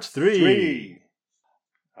 Part 3.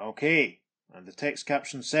 Okay, and the text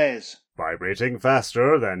caption says, Vibrating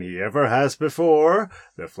faster than he ever has before,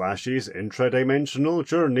 the Flash's intradimensional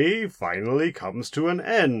journey finally comes to an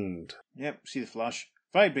end. Yep, see the Flash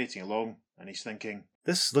vibrating along, and he's thinking,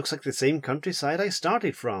 "This looks like the same countryside I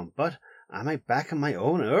started from, but am I back on my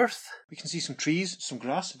own Earth?" we can see some trees, some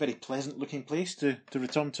grass, a very pleasant looking place to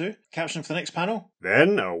return to. Caption for the next panel.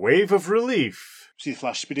 Then a wave of relief. See the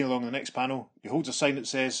Flash speeding along the next panel. He holds a sign that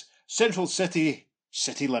says, Central City,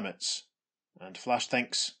 City Limits. And Flash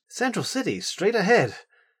thinks, Central City, straight ahead.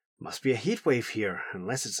 Must be a heat wave here,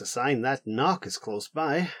 unless it's a sign that knock is close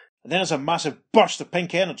by. And then there's a massive burst of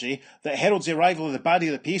pink energy that heralds the arrival of the baddie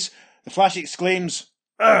of the piece. The Flash exclaims,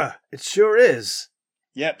 It sure is.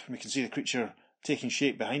 Yep, we can see the creature taking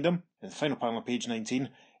shape behind him. In the final panel of page 19,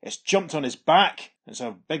 it's jumped on his back. It's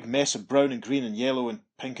a big mess of brown and green and yellow and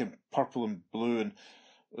pink and purple and blue, and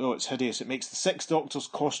oh, it's hideous. It makes the Sixth Doctor's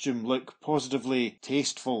costume look positively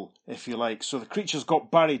tasteful, if you like. So the creature's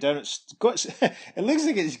got Barry down. It looks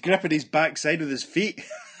like it's gripping his backside with his feet.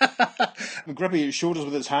 And gripping his shoulders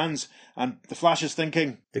with its hands. And the Flash is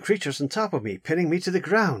thinking, the creature's on top of me, pinning me to the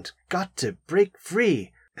ground. Got to break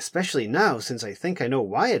free. Especially now, since I think I know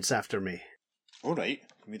why it's after me. All right,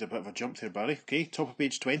 we made a bit of a jump there, Barry. Okay, top of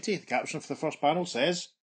page 20, the caption for the first panel says,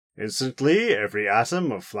 Instantly, every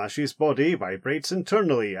atom of Flash's body vibrates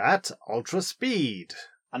internally at ultra speed.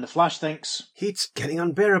 And the Flash thinks, heat's getting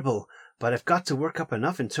unbearable, but I've got to work up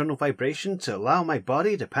enough internal vibration to allow my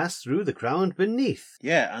body to pass through the ground beneath.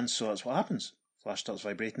 Yeah, and so that's what happens. Flash starts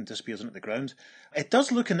vibrating, disappears into the ground. It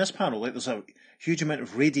does look in this panel like there's a huge amount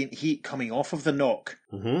of radiant heat coming off of the knock.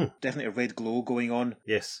 Mm-hmm. Definitely a red glow going on.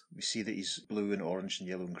 Yes. We see that he's blue and orange and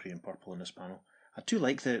yellow and grey and purple in this panel. I do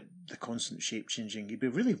like the constant shape changing.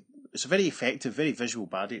 It's a very effective, very visual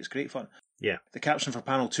baddie. It's great fun. Yeah. The caption for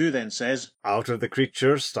panel 2 then says, Out of the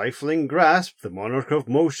creature's stifling grasp, the monarch of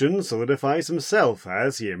motion solidifies himself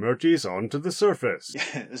as he emerges onto the surface.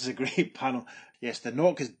 Yeah, this is a great panel. Yes, the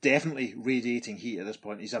knock is definitely radiating heat at this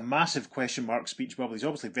point. He's a massive question mark speech bubble. He's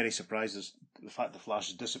obviously very surprised at the fact the Flash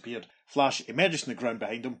has disappeared. Flash emerges from the ground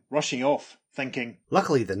behind him, rushing off, thinking,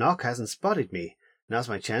 luckily the knock hasn't spotted me. Now's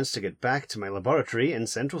my chance to get back to my laboratory in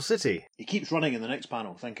Central City. He keeps running in the next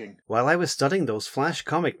panel, thinking, while I was studying those Flash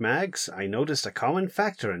comic mags, I noticed a common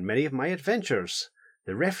factor in many of my adventures.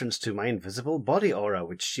 The reference to my invisible body aura,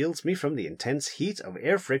 which shields me from the intense heat of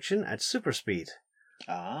air friction at superspeed.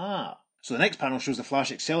 Ah. So the next panel shows the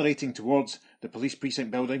Flash accelerating towards the police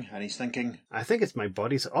precinct building, and he's thinking, I think it's my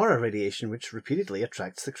body's aura radiation which repeatedly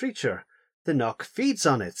attracts the creature. The knock feeds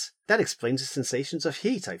on it. That explains the sensations of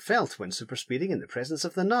heat I felt when superspeeding in the presence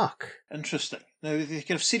of the knock. Interesting. Now, they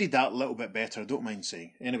could have seeded that a little bit better, I don't mind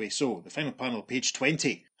saying. Anyway, so, the final panel, page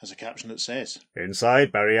 20, has a caption that says,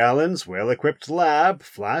 Inside Barry Allen's well-equipped lab,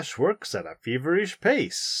 Flash works at a feverish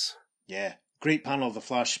pace. Yeah, great panel of the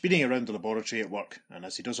Flash speeding around the laboratory at work, and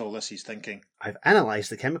as he does all this, he's thinking, I've analysed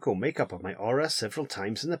the chemical makeup of my aura several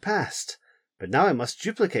times in the past, but now I must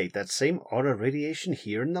duplicate that same aura radiation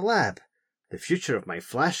here in the lab. The future of my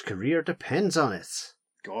Flash career depends on it.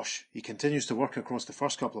 Gosh, he continues to work across the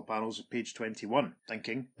first couple of panels of page 21,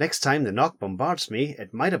 thinking, next time the knock bombards me,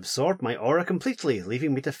 it might absorb my aura completely,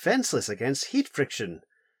 leaving me defenseless against heat friction.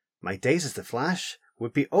 My days as the Flash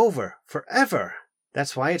would be over forever.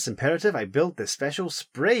 That's why it's imperative I build this special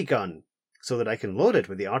spray gun, so that I can load it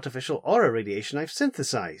with the artificial aura radiation I've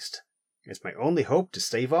synthesized. It's my only hope to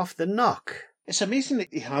stave off the knock. It's amazing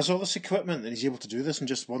that he has all this equipment and he's able to do this in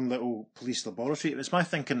just one little police laboratory. It's my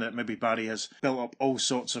thinking that maybe Barry has built up all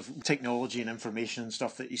sorts of technology and information and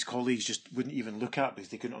stuff that his colleagues just wouldn't even look at because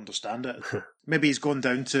they couldn't understand it. Maybe he's gone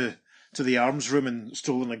down to the arms room and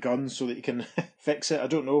stolen a gun so that he can fix it. I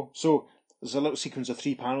don't know. So there's a little sequence of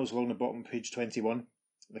 3 panels along the bottom of page 21.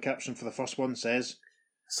 The caption for the first one says,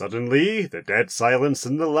 Suddenly, the dead silence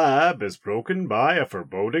in the lab is broken by a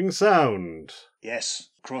foreboding sound. Yes,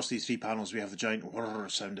 across these 3 panels we have the giant whirr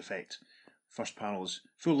sound effect. First panel is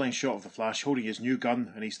full-length shot of the Flash holding his new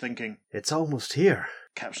gun and he's thinking, it's almost here.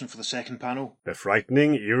 Caption for the second panel, the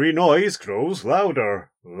frightening, eerie noise grows louder,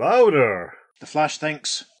 louder. The Flash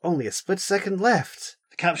thinks, only a split second left.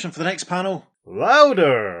 The caption for the next panel,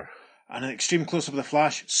 louder. And an extreme close-up of the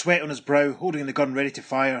Flash, sweat on his brow, holding the gun ready to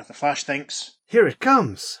fire. The Flash thinks, here it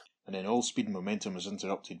comes. And then all speed and momentum is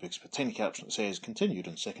interrupted because of a tiny caption that says, continued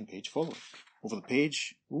on second page following. Over the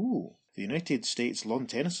page, the United States Lawn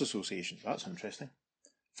Tennis Association. That's interesting.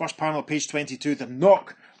 First panel, page 22, the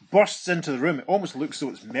knock bursts into the room. It almost looks as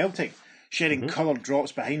though it's melting, shedding coloured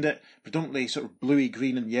drops behind it, predominantly sort of bluey,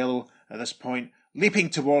 green and yellow at this point, leaping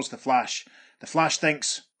towards the Flash. The Flash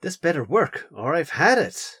thinks, this better work, or I've had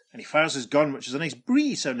it. And he fires his gun, which is a nice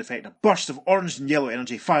bree sound effect. A burst of orange and yellow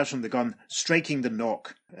energy fires from the gun, striking the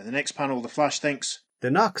knock. In the next panel, the Flash thinks,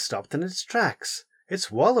 the knock stopped in its tracks.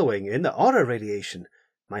 It's wallowing in the aura radiation.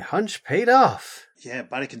 My hunch paid off. Yeah,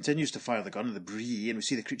 Barry continues to fire the gun at the Bree, and we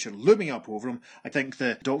see the creature looming up over him. I think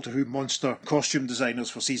the Doctor Who monster costume designers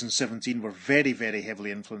for season 17 were very, very heavily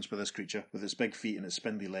influenced by this creature, with its big feet and its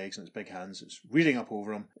spindly legs and its big hands. It's rearing up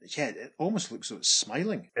over him. Yeah, it almost looks like it's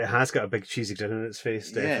smiling. It has got a big cheesy grin on its face,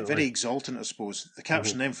 definitely. Yeah, very exultant, I suppose. The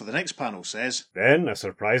caption then for the next panel says, Then a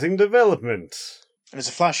surprising development. and as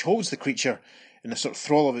the Flash holds the creature in the sort of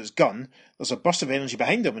thrall of its gun, there's a burst of energy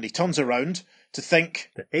behind him, and he turns around to think,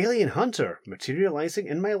 The alien hunter materializing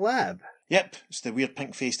in my lab. yep, it's the weird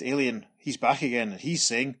pink-faced alien. He's back again, and he's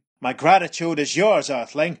saying, my gratitude is yours,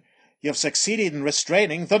 Earthling. You've succeeded in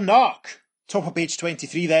restraining the knock. Top of page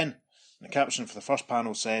 23 then. And the caption for the first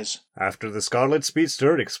panel says, After the Scarlet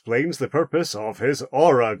Speedster explains the purpose of his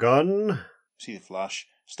aura gun. see the Flash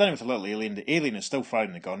standing with the little alien. The alien is still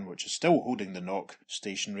firing the gun, which is still holding the knock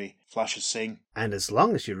stationary. Flash is saying, And as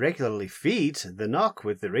long as you regularly feed the knock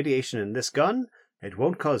with the radiation in this gun, it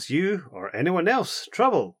won't cause you or anyone else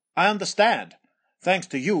trouble. I understand. Thanks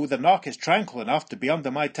to you, the knock is tranquil enough to be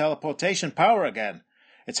under my teleportation power again.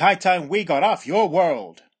 It's high time we got off your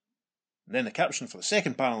world. And then the caption for the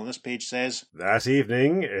second panel on this page says, That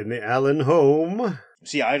evening in the Allen home. we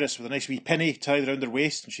see Iris with a nice wee penny tied around her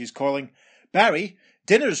waist, and she's calling, Barry,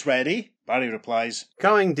 dinner's ready. Barry replies,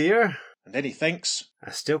 Coming, dear. and then he thinks,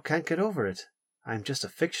 I still can't get over it. I'm just a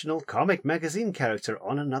fictional comic magazine character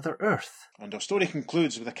on another Earth. and our story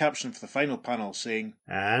concludes with a caption for the final panel saying,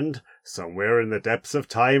 And, somewhere in the depths of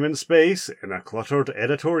time and space, in a cluttered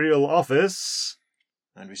editorial office.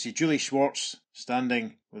 and we see Julie Schwartz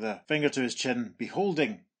standing with a finger to his chin,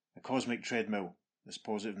 beholding a cosmic treadmill, this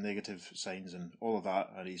positive and negative signs and all of that,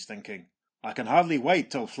 and he's thinking, I can hardly wait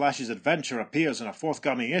till Flash's adventure appears in a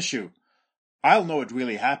forthcoming issue. I'll know it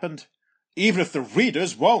really happened, even if the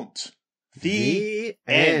readers won't. The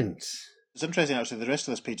end. It's interesting, actually, the rest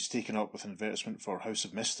of this page is taken up with an advertisement for House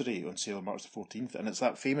of Mystery on sale on March the 14th, and it's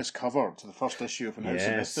that famous cover to the first issue of House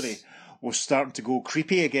of Mystery was starting to go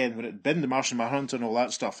creepy again when it'd been the Martian Manhunter and all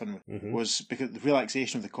that stuff, and was because the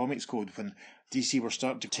relaxation of the Comics Code when DC were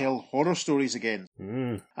starting to tell horror stories again.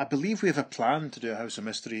 I believe we have a plan to do a House of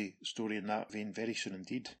Mystery story in that vein very soon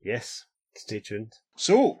indeed. Yes. Stay tuned.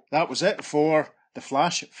 So, that was it for the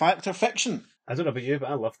Flash Fact or Fiction. I don't know about you, but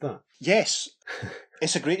I loved that. Yes,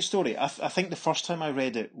 it's a great story. I think the first time I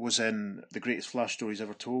read it was in The Greatest Flash Stories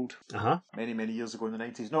Ever Told, many, many years ago in the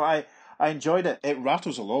 90s. No, I enjoyed it. It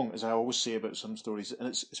rattles along, as I always say about some stories, and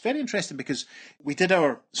it's very interesting because we did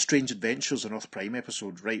our Strange Adventures on Earth Prime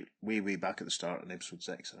episode right way back at the start in episode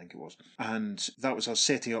 6, I think it was, and that was us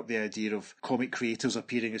setting up the idea of comic creators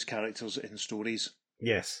appearing as characters in stories.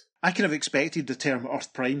 Yes. I kind of expected the term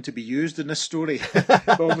Earth Prime to be used in this story, but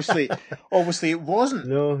obviously it wasn't.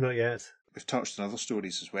 No, not yet. We've touched on other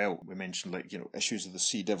stories as well. We mentioned, issues of the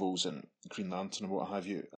Sea Devils and Green Lantern and what have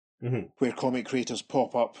you, where comic creators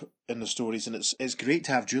pop up in the stories, and it's great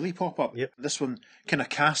to have Julie pop up. Yep. This one kind of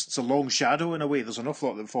casts a long shadow in a way. There's an awful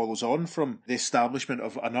lot that follows on from the establishment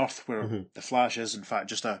of an Earth where the Flash is, in fact,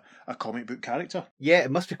 just a comic book character. Yeah,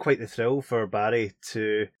 it must be quite the thrill for Barry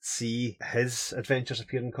to see his adventures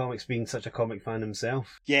appear in comics, being such a comic fan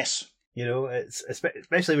himself. Yes. You know, it's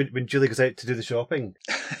especially when Julie goes out to do the shopping.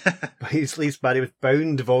 He leaves Barry with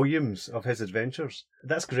bound volumes of his adventures.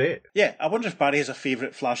 That's great. Yeah, I wonder if Barry has a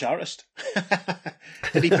favourite Flash artist.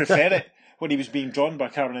 Did he prefer it when he was being drawn by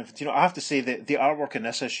Carmen Infantino? I have to say that the artwork in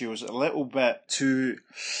this issue was a little bit too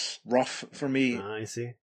rough for me. I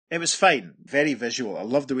see. It was fine, very visual. I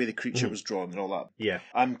loved the way the creature was drawn and all that. Yeah.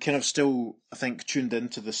 I'm kind of still, I think, tuned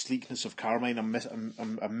into the sleekness of Carmine. I'm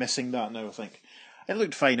missing that now, I think. It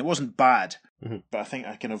looked fine. It wasn't bad, but I think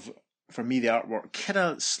for me, the artwork kind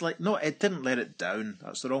of no, it didn't let it down.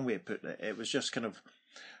 That's the wrong way to put it. It was just kind of,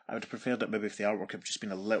 I would have preferred it maybe if the artwork had just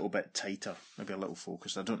been a little bit tighter, maybe a little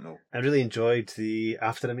focused. I don't know. I really enjoyed the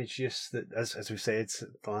after image use that, as we said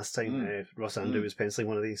the last time, Ross Andrew was penciling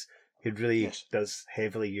one of these. He really does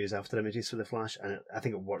heavily use after images for the Flash, and I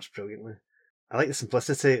think it works brilliantly. I like the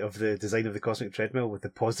simplicity of the design of the cosmic treadmill with the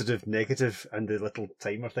positive, negative, and the little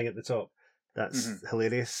timer thing at the top. That's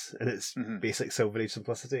hilarious in its basic Silver Age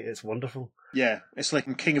simplicity. It's wonderful. Yeah, it's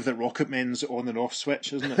like King of the Rocket Men's on and off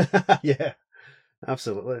switch, isn't it? Yeah,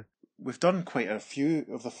 absolutely. We've done quite a few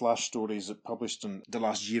of the Flash stories that published in the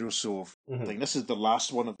last year or so. I think this is the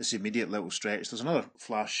last one of this immediate little stretch. There's another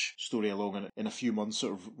Flash story along in a few months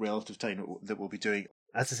sort of relative time that we'll be doing.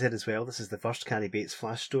 As I said as well, this is the first Cary Bates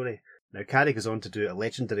Flash story. Now, Cary goes on to do a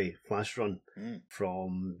legendary Flash run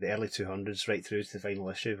from the early 200s right through to the final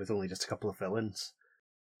issue with only just a couple of fill-ins.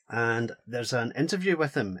 And there's an interview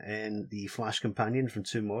with him in the Flash Companion from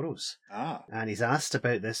Tomorrow's. And he's asked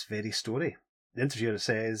about this very story. The interviewer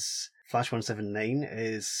says Flash 179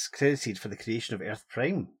 is credited for the creation of Earth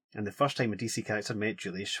Prime, and the first time a DC character met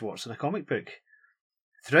Julius Schwartz in a comic book.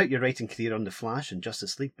 Throughout your writing career on The Flash and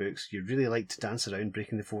Justice League books, you really like to dance around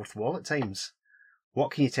breaking the fourth wall at times.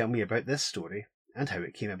 What can you tell me about this story and how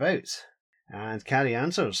it came about? And Cary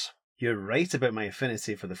answers, "You're right about my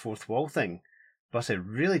affinity for the fourth wall thing, but I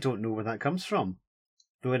really don't know where that comes from.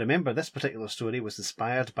 Though I remember this particular story was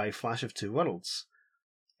inspired by Flash of Two Worlds.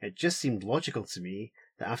 It just seemed logical to me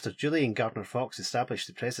that after Julian Gardner Fox established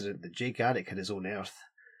the precedent that Jay Garrick had his own Earth,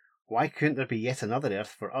 why couldn't there be yet another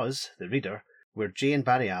Earth for us, the reader, where Jay and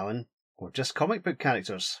Barry Allen were just comic book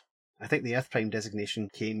characters?" I think the Earth Prime designation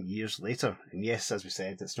came years later, and yes, as we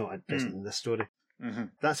said, it's not present in this story. Mm-hmm.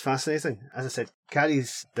 That's fascinating. As I said,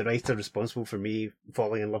 Cary's the writer responsible for me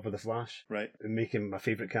falling in love with the Flash. Right. And making him my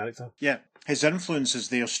favourite character. Yeah. His influence is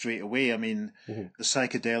there straight away. I mean, Mm-hmm. the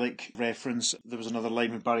psychedelic reference, there was another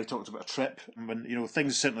line when Barry talked about a trip, and when,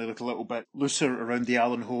 things certainly look a little bit looser around the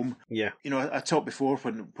Allen home. Yeah. I talked before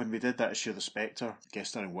when we did that issue of The Spectre,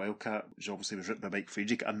 guest starring Wildcat, which obviously was written by Mike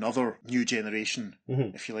Friedrich, another new generation,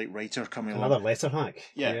 if you like, writer coming along. Another letter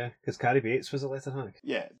hack. Yeah. Because Cary Bates was a letter hack.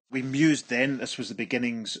 Yeah. We mused then this was the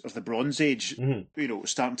beginnings of the Bronze Age,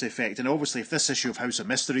 starting to affect. And obviously, if this issue of House of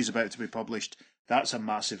Mystery is about to be published, that's a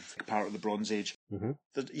massive part of the Bronze Age. Mm-hmm.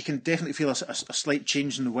 You can definitely feel a slight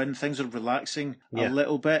change in the wind. Things are relaxing a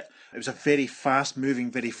little bit. It was a very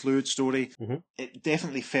fast-moving, very fluid story. Mm-hmm. It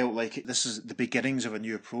definitely felt like this is the beginnings of a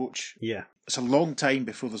new approach. Yeah. It's a long time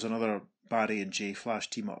before there's another Barry and Jay Flash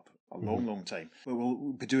team-up. A long, long time. But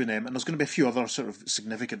we'll be doing them. And there's going to be a few other sort of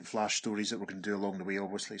significant Flash stories that we're going to do along the way,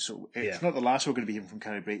 obviously. So it's not the last we're going to be hearing from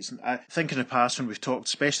Cary Bates. And I think in the past, when we've talked,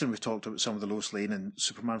 especially when we've talked about some of the Lois Lane and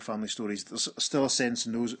Superman family stories, there's still a sense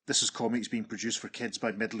in those, this is comics being produced for kids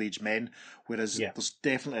by middle-aged men, whereas there's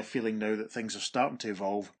definitely a feeling now that things are starting to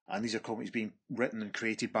evolve, and these are comics being written and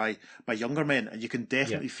created by younger men. And you can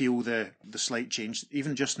definitely feel the slight change,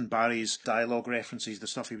 even just in Barry's dialogue references, the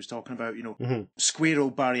stuff he was talking about, square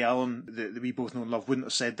old Barry Allen, that we both know and love, wouldn't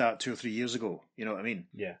have said that 2 or 3 years ago. You know what I mean?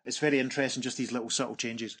 Yeah. It's very interesting, just these little subtle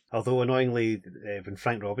changes. Although annoyingly, when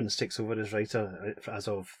Frank Robbins takes over as writer, as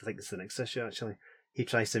of, I think it's the next issue actually, he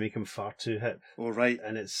tries to make him far too hip. Oh, right.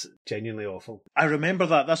 And it's genuinely awful. I remember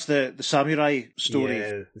that. That's the samurai story.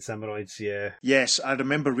 Yeah, the samurais, yeah. Yes, I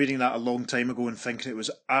remember reading that a long time ago and thinking it was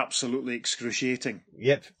absolutely excruciating.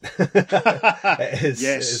 Yep. It is.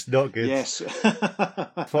 Yes. It's not good. Yes.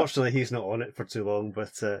 Fortunately, he's not on it for too long,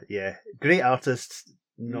 but great artist,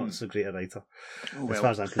 not so great a writer. Oh, well. As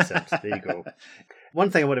far as I'm concerned. There you go. One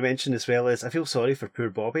thing I want to mention as well is I feel sorry for poor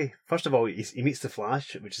Bobby. First of all, he meets the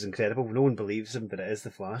Flash, which is incredible. No one believes him, but it is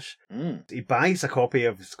the Flash. He buys a copy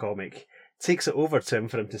of his comic, takes it over to him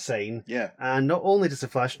for him to sign, and not only does the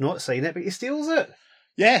Flash not sign it, but he steals it.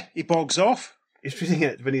 Yeah, he bogs off. He's reading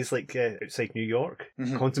it when he's outside New York,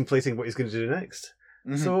 contemplating what he's going to do next.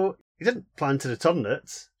 So he didn't plan to return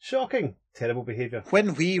it. Shocking. Terrible behaviour.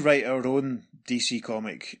 When we write our own DC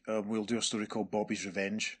comic, we'll do a story called Bobby's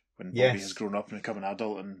Revenge, when Bobby has grown up and become an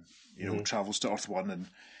adult and travels to Earth 1 and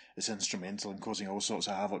is instrumental in causing all sorts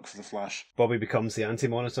of havoc for the Flash. Bobby becomes the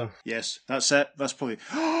Anti-Monitor. Yes, that's it. That's probably...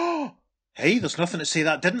 Hey, there's nothing to say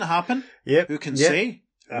that didn't happen. Yep. Who can say?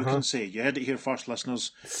 Who can say? You heard it here first,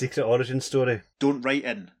 listeners. Secret origin story. Don't write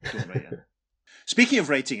in. Don't write in. Speaking of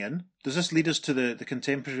writing in, does this lead us to the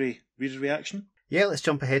contemporary reader reaction? Yeah, let's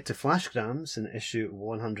jump ahead to Flashgrams in issue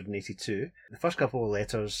 182. The first couple of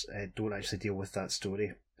letters don't actually deal with that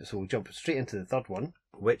story, so we'll jump straight into the third one,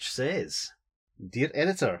 which says, "Dear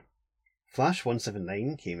Editor, Flash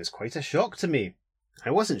 179 came as quite a shock to me.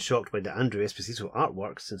 I wasn't shocked by the Andrew Esposito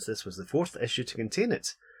artwork, since this was the fourth issue to contain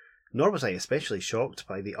it, nor was I especially shocked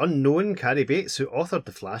by the unknown Cary Bates who authored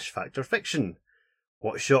the Flash Factor fiction.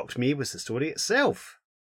 What shocked me was the story itself.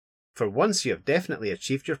 For once you have definitely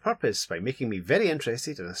achieved your purpose by making me very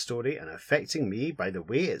interested in a story and affecting me by the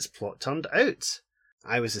way its plot turned out.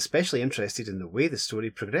 I was especially interested in the way the story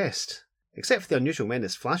progressed. Except for the unusual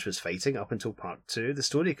menace Flash was fighting up until part 2, the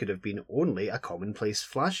story could have been only a commonplace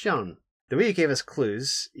Flash yarn. The way you gave us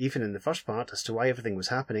clues, even in the first part, as to why everything was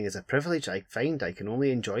happening is a privilege I find I can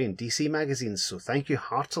only enjoy in DC magazines, so thank you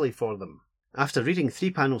heartily for them. After reading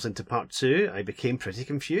 3 panels into part 2, I became pretty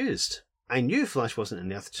confused. I knew Flash wasn't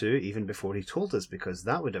in Earth 2 even before he told us, because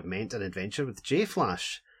that would have meant an adventure with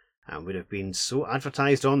J-Flash, and would have been so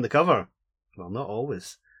advertised on the cover. Well, not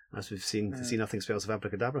always, as we've seen See Nothing Spells of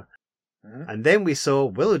Abracadabra. And then we saw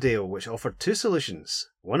Willowdale, which offered 2 solutions.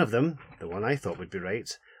 One of them, the one I thought would be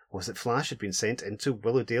right, was that Flash had been sent into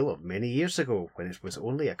Willowdale many years ago, when it was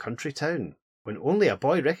only a country town. When only a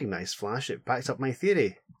boy recognised Flash, it backed up my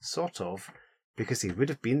theory. Sort of. because he would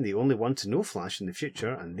have been the only one to know Flash in the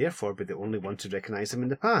future and therefore be the only one to recognise him in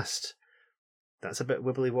the past. That's a bit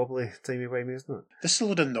wibbly-wobbly, timey-wimey, isn't it? This is a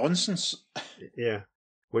load of nonsense. Yeah.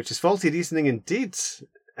 Which is faulty reasoning indeed,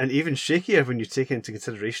 and even shakier when you take into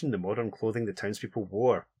consideration the modern clothing the townspeople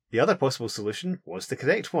wore. The other possible solution was the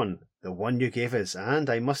correct one, the one you gave us, and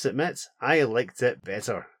I must admit, I liked it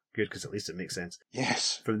better. Good, because at least it makes sense.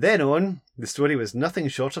 Yes. From then on, the story was nothing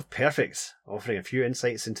short of perfect, offering a few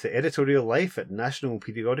insights into the editorial life at national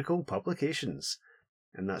periodical publications.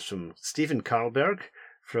 And that's from Stephen Carlberg,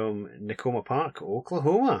 from Nicoma Park,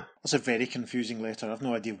 Oklahoma. That's a very confusing letter. I've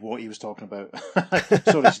no idea what he was talking about.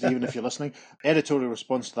 Sorry, Stephen, if you're listening. Editorial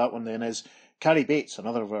response to that one then is, Cary Bates,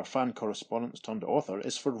 another of our fan correspondents turned author,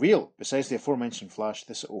 is for real. Besides the aforementioned Flash,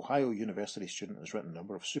 this Ohio University student has written a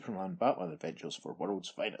number of Superman Batman adventures for world's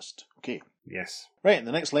finest. Okay. Yes. Right, and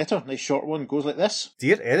the next letter, nice short one, goes like this.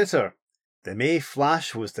 Dear Editor, the May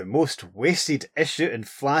Flash was the most wasted issue in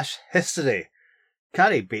Flash history.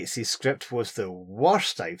 Cary Bates' script was the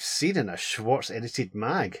worst I've seen in a Schwartz-edited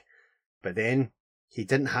mag. But then, he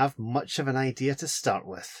didn't have much of an idea to start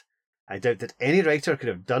with. I doubt that any writer could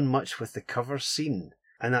have done much with the cover scene.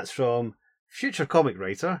 And that's from future comic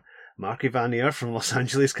writer Mark Evanier from Los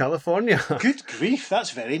Angeles, California. Good grief, that's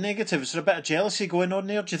very negative. Is there a bit of jealousy going on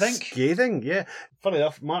there, do you think? Scathing, yeah. Funny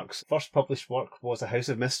enough, Mark's first published work was a House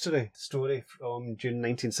of Mystery story from June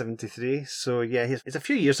 1973. So yeah, he's a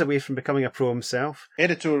few years away from becoming a pro himself.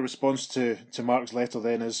 Editorial response to Mark's letter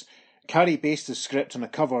then is, Cary based his script on a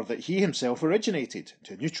cover that he himself originated.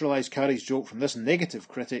 To neutralise Cary's joke from this negative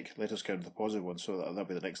critic, let us count the positive one, so that'll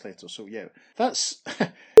be the next letter. So yeah, that's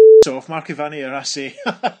off Mark Evanier, I say.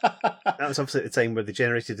 That was obviously at the time where they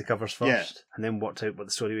generated the covers first, and then worked out what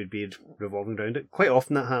the story would be revolving around it. Quite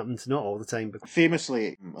often that happens, not all the time. But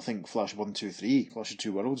famously, I think Flash 1, 2, 3, Flash of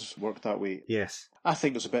Two Worlds worked that way. Yes. I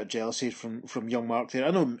think there's a bit of jealousy from young Mark there.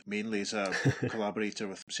 I know mainly as a collaborator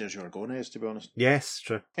with Sergio Aragonés, to be honest. Yes,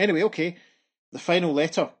 true. Anyway, okay. The final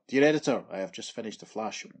letter. Dear Editor, I have just finished The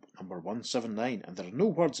Flash number 179, and there are no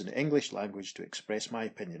words in the English language to express my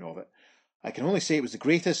opinion of it. I can only say it was the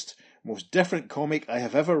greatest, most different comic I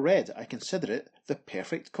have ever read. I consider it the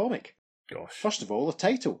perfect comic. Gosh. First of all, the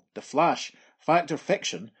title, The Flash, fact or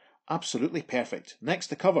fiction, absolutely perfect. Next,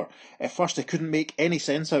 the cover. At first I couldn't make any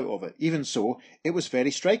sense out of it. Even so, it was very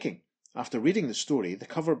striking. After reading the story, the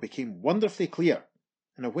cover became wonderfully clear.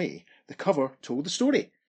 In a way, the cover told the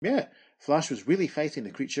story. Yeah, Flash was really fighting the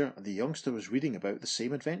creature, and the youngster was reading about the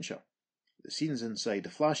same adventure. The scenes inside the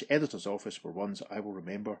Flash editor's office were ones I will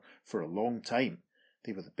remember for a long time.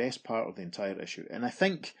 They were the best part of the entire issue. And I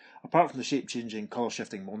think, apart from the shape-changing,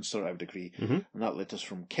 colour-shifting monster, I would agree. Mm-hmm. And that letters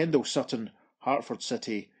from Kendall Sutton, Hartford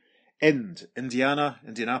City,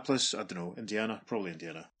 Indianapolis, I don't know, Indiana, probably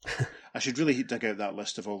Indiana. I should really dig out that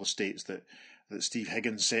list of all the states that Steve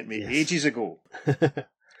Higgins sent me ages ago.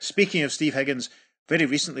 Speaking of Steve Higgins, very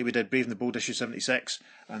recently we did Brave and the Bold issue 76,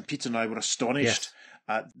 and Peter and I were astonished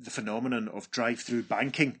at the phenomenon of drive-through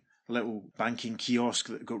banking, a little banking kiosk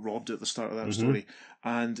that got robbed at the start of that story.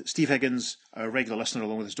 And Steve Higgins, a regular listener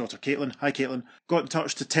along with his daughter Caitlin, hi Caitlin, got in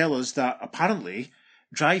touch to tell us that apparently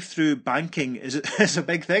drive-through banking is a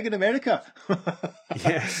big thing in America.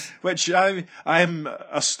 Yes. Which I'm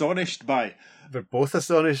astonished by. We're both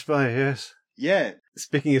astonished by, yes. Yeah.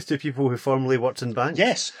 Speaking as two people who formerly worked in banks.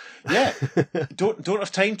 Yes. Yeah. Don't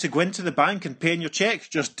have time to go into the bank and pay in your cheque.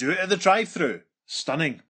 Just do it at the drive-through.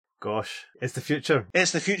 Stunning. Gosh, it's the future.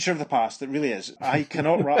 It's the future of the past, it really is. I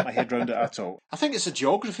cannot wrap my head around it at all. I think it's a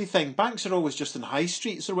geography thing. Banks are always just in high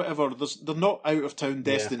streets or whatever. They're not out-of-town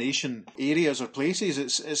destination areas or places.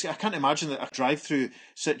 It's I can't imagine that a drive-through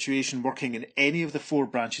situation working in any of the 4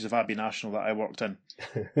 branches of Abbey National that I worked in.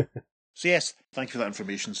 So yes, thank you for that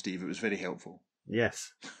information, Steve. It was very helpful.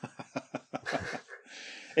 Yes.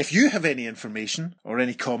 If you have any information or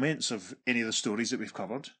any comments of any of the stories that we've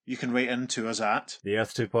covered, you can write in to us at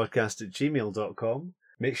theearth2podcast@gmail.com.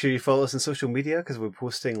 Make sure you follow us on social media because we're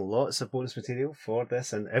posting lots of bonus material for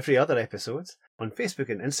this and every other episode. On Facebook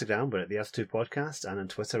and Instagram, we're at the Earth 2 Podcast, and on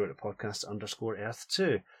Twitter, we're at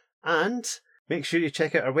podcast_Earth2. And make sure you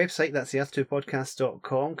check out our website, that's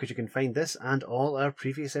theearth2podcast.com, because you can find this and all our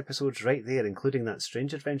previous episodes right there, including that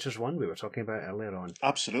Strange Adventures one we were talking about earlier on.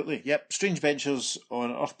 Absolutely, yep. Strange Adventures on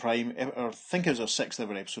Earth Prime, I think it was our 6th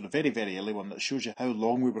ever episode, a very, very early one that shows you how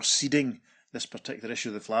long we were seeding this particular issue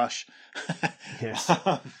of The Flash. Yes.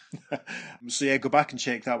 So yeah, go back and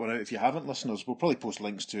check that one out if you haven't, listeners. We'll probably post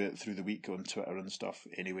links to it through the week on Twitter and stuff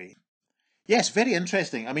anyway. Yes, very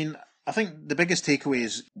interesting. I mean, I think the biggest takeaway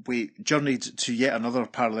is we journeyed to yet another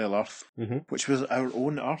parallel Earth, which was our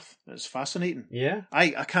own Earth. It's fascinating. Yeah. I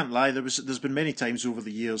can't lie, there's been many times over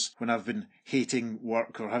the years when I've been hating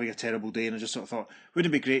work or having a terrible day, and I just sort of thought,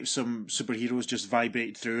 wouldn't it be great if some superheroes just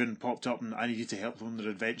vibrated through and popped up and I needed to help them on their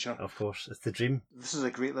adventure? Of course, it's the dream. This is a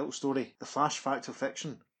great little story. The Flash Fact of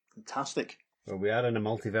Fiction. Fantastic. Well, we are in a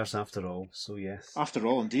multiverse after all, so yes. After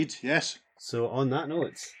all, indeed, yes. So on that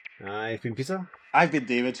note, I've been Peter. I've been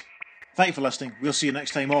David. Thank you for listening. We'll see you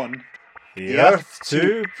next time on The Earth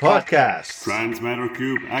 2 Podcast. Transmatter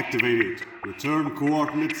cube activated. Return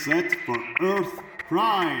coordinates set for Earth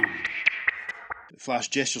Prime. Flash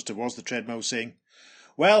gestures towards the treadmill saying,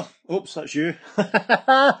 well, oops, that's you.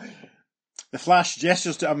 The Flash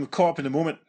gestures to, I'm caught up in the moment.